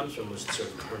comes from was the sort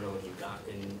of colonel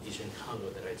in Eastern Congo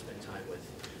that I'd spent time with,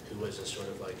 who was a sort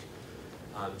of like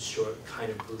short, kind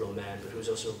of brutal man, but who was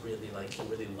also really like, he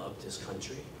really loved his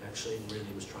country, actually, and really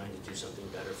was trying to do something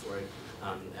better for it.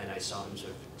 And I saw him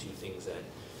sort of do things that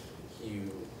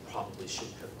you probably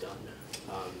shouldn't have done.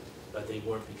 But they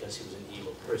weren't because he was an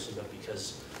evil person, but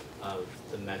because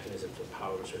the mechanisms of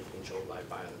power were sort of controlled by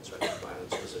violence, right?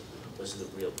 Violence was the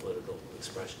real political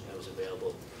expression that was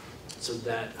available. So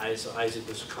Isaac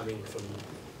was coming from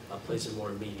a place of more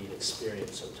immediate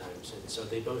experience sometimes, and so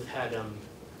they both had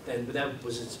but that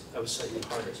was slightly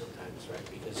harder sometimes, right?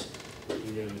 Because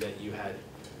you knew that you had,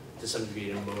 to some degree,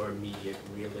 a more immediate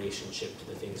relationship to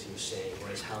the things he was saying,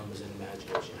 whereas Helen was an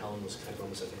imagination. Helen was kind of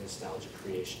almost like a nostalgic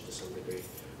creation to some degree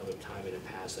of a time in the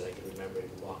past that I could remember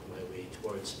and walk my way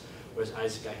towards. Whereas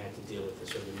Isaac, I had to deal with the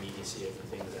sort of immediacy of the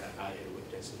things that I had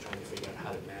witnessed and trying to figure out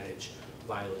how to manage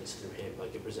violence through him.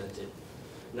 Like it presented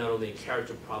not only a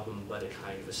character problem, but a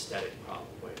kind of aesthetic problem,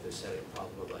 right? The aesthetic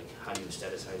problem of like, how do you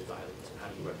aestheticize violence, and how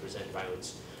do you represent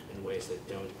violence in ways that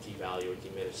don't devalue or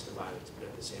diminish the violence, but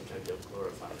at the same time don't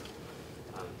glorify it.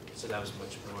 So that was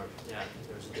much more, yeah,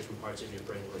 there was different parts of your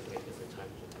brain working at different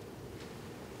times.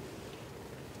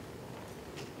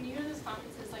 When you go to those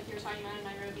conferences like you were talking about in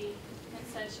Nairobi and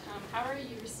such, how are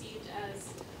you received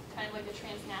as kind of like a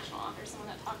transnational author, someone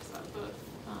that talks about both,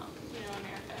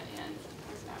 America and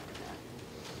West Africa?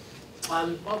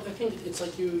 Well, I think it's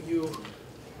like you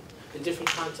in different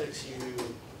contexts,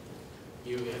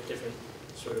 you have different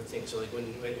sort of things. So like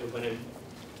when I'm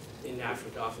in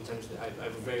Africa, oftentimes I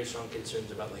have very strong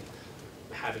concerns about like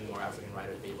having more African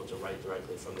writers be able to write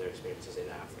directly from their experiences in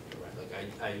Africa, right?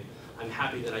 Like I'm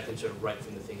happy that I can sort of write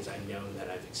from the things I know and that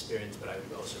I've experienced, but I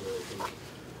also really think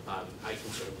I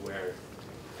can sort of wear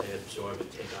and absorb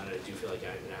and take on it. I do feel like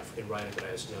I'm an African writer, but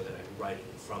I also know that I'm writing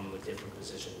from a different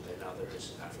position than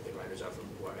others African writers are from,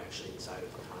 who are actually inside of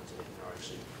the continent and are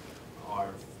actually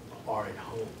are at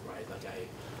home, right? Like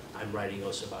I'm writing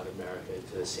also about America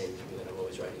to the same degree that I'm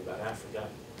always writing about Africa.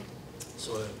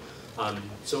 So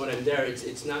so when I'm there,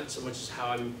 it's not so much how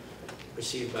I'm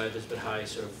perceived by others, but how I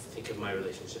sort of think of my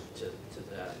relationship to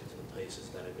the places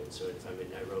that I've been. So if I'm in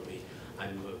Nairobi,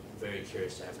 I'm very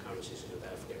curious to have conversations with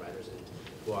African writers and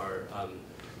who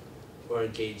are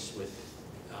engaged with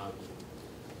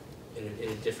in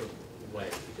a different way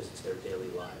because it's their daily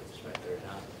lives, right? They're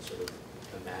not sort of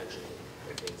imagining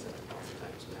the things that I'm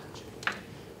oftentimes imagining.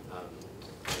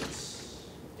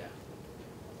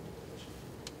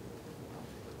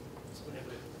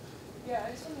 Yeah,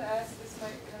 I just wanted to ask, this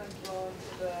might kind of blow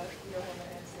into the, you don't want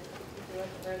to answer if you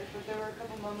haven't read it, but there were a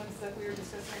couple moments that we were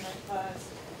discussing in my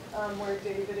class where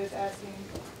David is asking,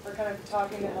 or kind of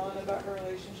talking to Helen about her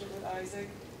relationship with Isaac.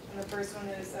 And the first one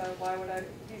is, why would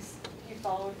he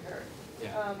followed her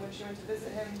when she went to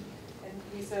visit him. And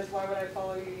he says, why would I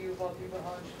follow you? You of all people,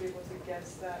 Helen should be able to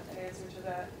guess that, an answer to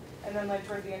that. And then like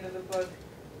toward the end of the book,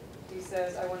 he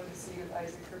says, I wanted to see you with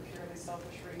Isaac for purely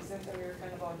selfish reasons. And we were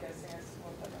kind of all guessing as to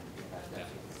what that might be.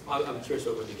 I'm curious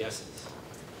what were the guesses?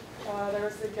 There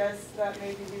was the guess that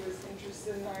maybe he was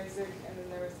interested in Isaac, and then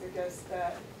there was the guess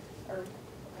that, or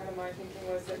kind of my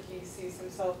thinking was that he sees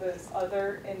himself as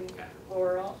other in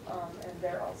Laurel, and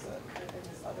they're also kind of in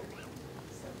this other.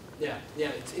 So.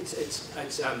 Yeah,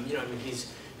 it's I mean he's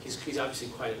obviously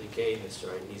quietly gay in this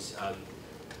story, and he's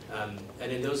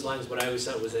and in those lines, what I always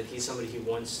thought was that he's somebody who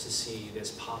wants to see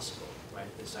this possible, right?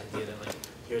 This idea that like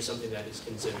here's something that is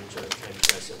considered sort of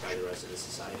transgressive by the rest of the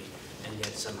society, and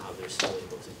yet somehow they're still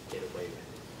able to get away with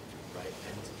it, right?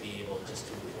 And to be able just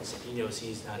to witness it. He knows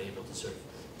he's not able to sort of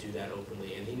do that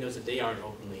openly, and he knows that they aren't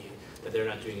openly, that they're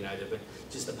not doing it either, but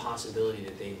just the possibility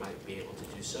that they might be able to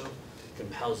do so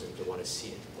compels him to want to see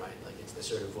it, right? Like it's the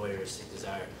sort of voyeuristic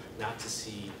desire not to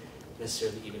see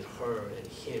necessarily even her and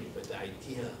him, but the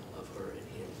idea of her and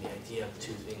him, the idea of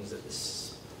two things that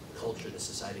this culture, the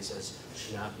society says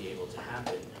should not be able to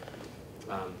happen.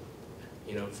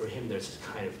 For him, there's this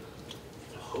kind of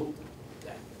hope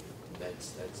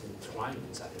that's entwined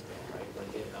inside of him, right?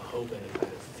 Like a hope and a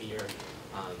kind of fear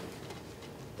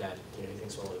that he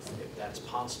thinks, well, if that's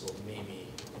possible, maybe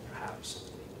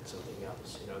perhaps something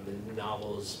else. The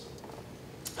novels,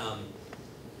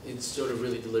 it's sort of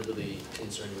really deliberately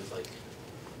concerned with like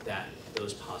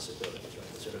those possibilities,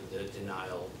 right? Sort of the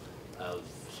denial of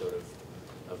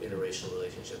interracial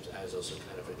relationships as also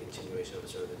kind of a continuation of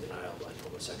sort of the denial of like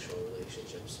homosexual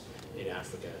relationships in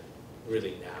Africa,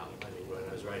 really now. I mean, when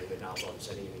I was writing the novel, I'm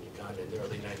setting it in Uganda in the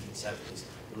early 1970s.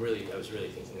 I was really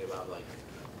thinking about like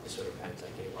the sort of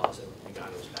anti-gay laws that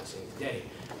Uganda was passing today,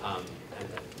 and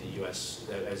that the U.S.,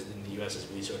 as in the U.S., as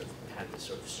we sort of had this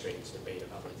sort of strange debate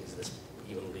about like, is this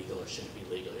even legal or should it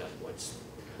be legal?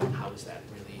 Like, how is that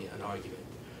really an argument,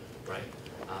 right?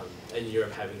 And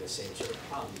Europe having the same sort of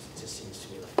problems, it just seems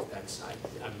to me like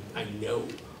I know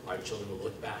our children will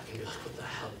look back and be like, what the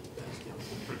hell are you guys doing?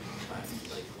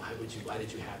 Like, why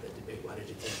did you have that debate? Why did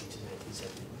it take you to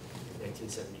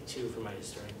 1972 for my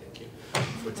historian, thank you,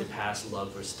 to pass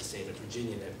Love versus the state of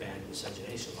Virginia that banned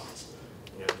miscegenation laws?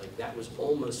 Like that was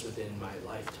almost within my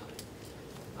lifetime.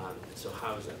 So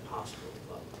how is that possible?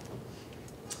 Well,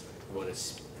 we want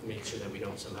to make sure that we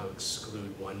don't somehow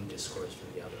exclude one discourse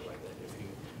from the other, right? That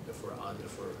if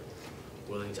we're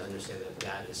willing to understand that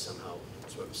that is somehow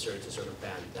sort of absurd to sort of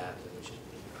ban that, then we should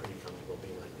be pretty comfortable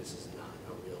being like, this is not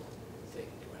a real thing,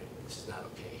 right? This is not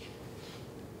okay.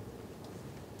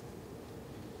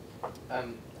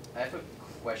 I have a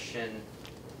question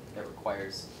that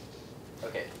requires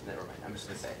Okay, never mind. I'm just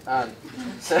gonna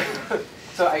say.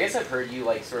 So I guess I've heard you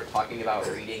like sort of talking about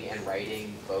reading and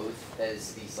writing both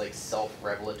as these like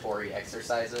self-revelatory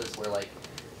exercises, where like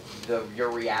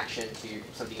your reaction to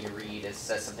something you read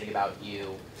says something about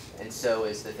you, and so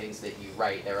is the things that you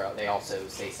write. They also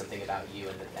say something about you,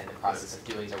 and the process of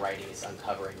doing the writing is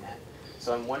uncovering that.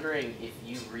 So I'm wondering if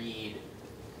you read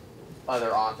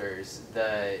other authors,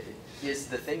 is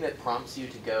the thing that prompts you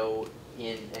to go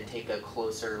in and take a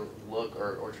closer look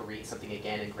or to read something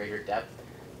again in greater depth,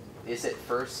 is it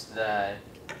first the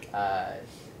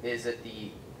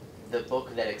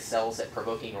book that excels at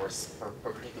provoking a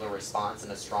particular response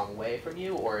in a strong way from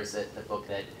you, or is it the book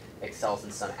that excels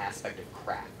in some aspect of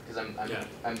craft? Because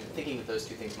I'm thinking that those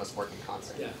two things must work in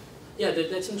concert. Yeah,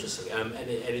 that's interesting. And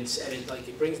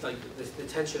it brings like the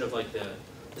tension of like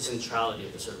the centrality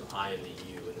of the sort of I and the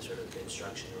you and the sort of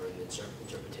instruction or an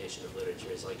interpretation of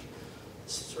literature is like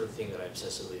sort of thing that I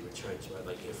obsessively return to. Right?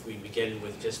 Like if we begin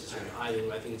with just the sort of I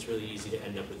think it's really easy to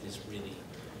end up with this really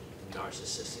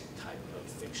narcissistic type of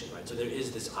fiction, right? So there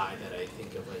is this I that I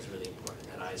think of as really important.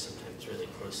 That I is sometimes really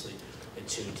closely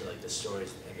attuned to like the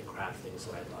stories and the craft things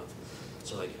that I love.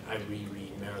 So like I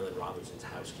reread Marilyn Robinson's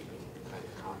Housekeeping kind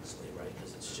of constantly, right?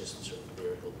 Because it's just a sort of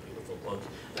lyrical, beautiful book,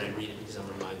 and I read it because I'm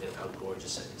reminded of how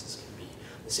gorgeous sentences can be.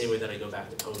 The same way that I go back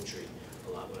to poetry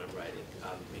a lot when I'm writing,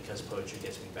 because poetry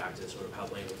gets me back to sort of how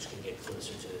language can get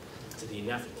closer to the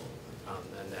ineffable,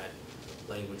 and that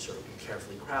language sort of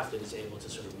carefully crafted is able to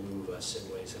sort of move us in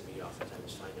ways that we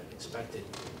oftentimes find unexpected.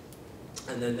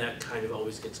 And then that kind of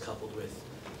always gets coupled with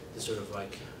the sort of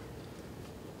like,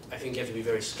 I think you have to be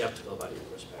very skeptical about your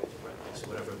perspective, right? Like, so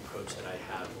whatever approach that I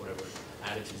have, whatever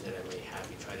attitudes that I may have,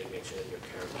 you try to make sure that your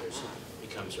characters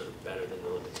become sort of better than the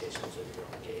limitations of your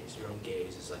own gaze. Your own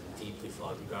gaze is like deeply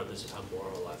flawed, regardless of how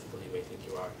moral or ethical you may think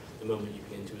you are. The moment you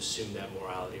begin to assume that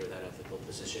morality or that ethical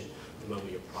position, the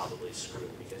moment you're probably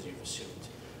screwed because you've assumed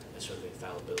a sort of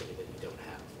infallibility that you don't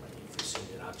have, right? You've assumed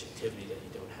an objectivity that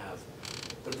you don't have.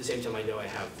 But at the same time, I know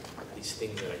I have these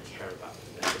things that I care about.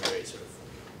 And that's a very sort of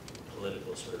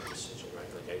political sort of decision, right?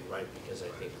 Like I write because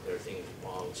I think there are things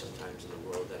wrong sometimes in the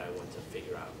world that I want to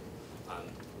figure out.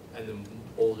 And the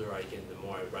older I get, the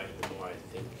more I write, the more I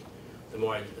think, the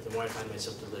more I find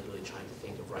myself deliberately trying to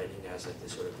think of writing as like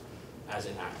this sort of, as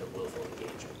an act of willful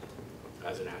engagement,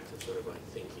 as an act of sort of like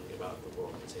thinking about the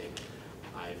world and saying,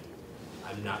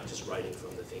 I'm not just writing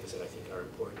from the things that I think are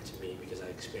important to me because I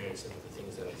experience them, the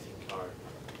things that I think are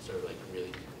sort of like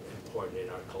really important in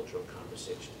our cultural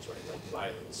conversations, right? Like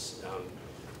violence,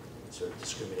 sort of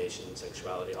discrimination,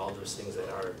 sexuality, all those things that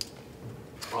are,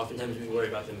 oftentimes we worry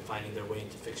about them finding their way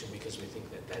into fiction because we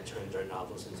think that that turns our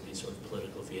novels into these sort of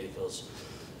political vehicles,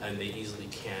 and they easily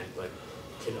can, but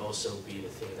can also be the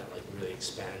thing that like really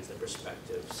expands the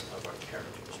perspectives of our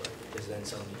characters, right? Because then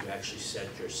suddenly you actually set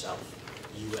yourself,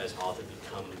 you as author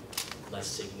become less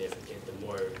significant the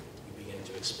more you begin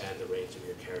to expand the range of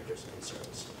your characters'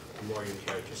 concerns. The more your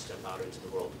characters step out into the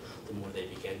world, the more they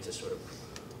begin to sort of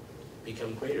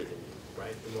become greater than you,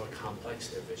 right? The more complex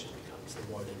their vision becomes, the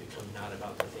more they become not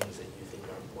about the things that you think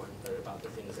are important, but about the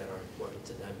things that are important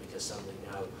to them, because suddenly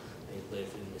now they live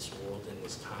in this world, in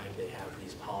this time, they have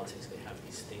these politics, they have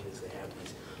these things, they have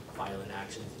these violent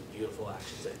actions, these beautiful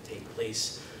actions that take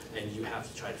place, and you have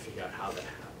to try to figure out how that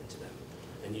happened to them.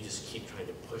 And you just keep trying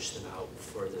to push them out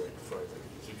further and further.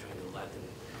 You keep trying to let them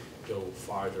go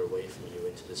farther away from you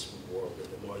into this world, and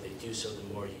the more they do so,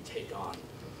 the more you take on.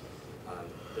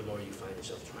 The more you find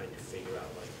yourself trying to figure out,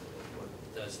 like,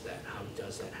 how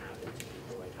does that happen to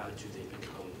people, right? How do they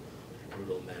become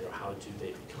brutal men, or how do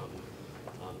they become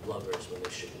lovers when they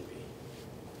shouldn't be?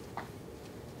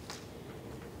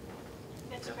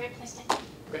 That's a great place to end.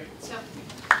 Great. So,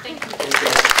 thank you.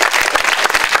 Thank you.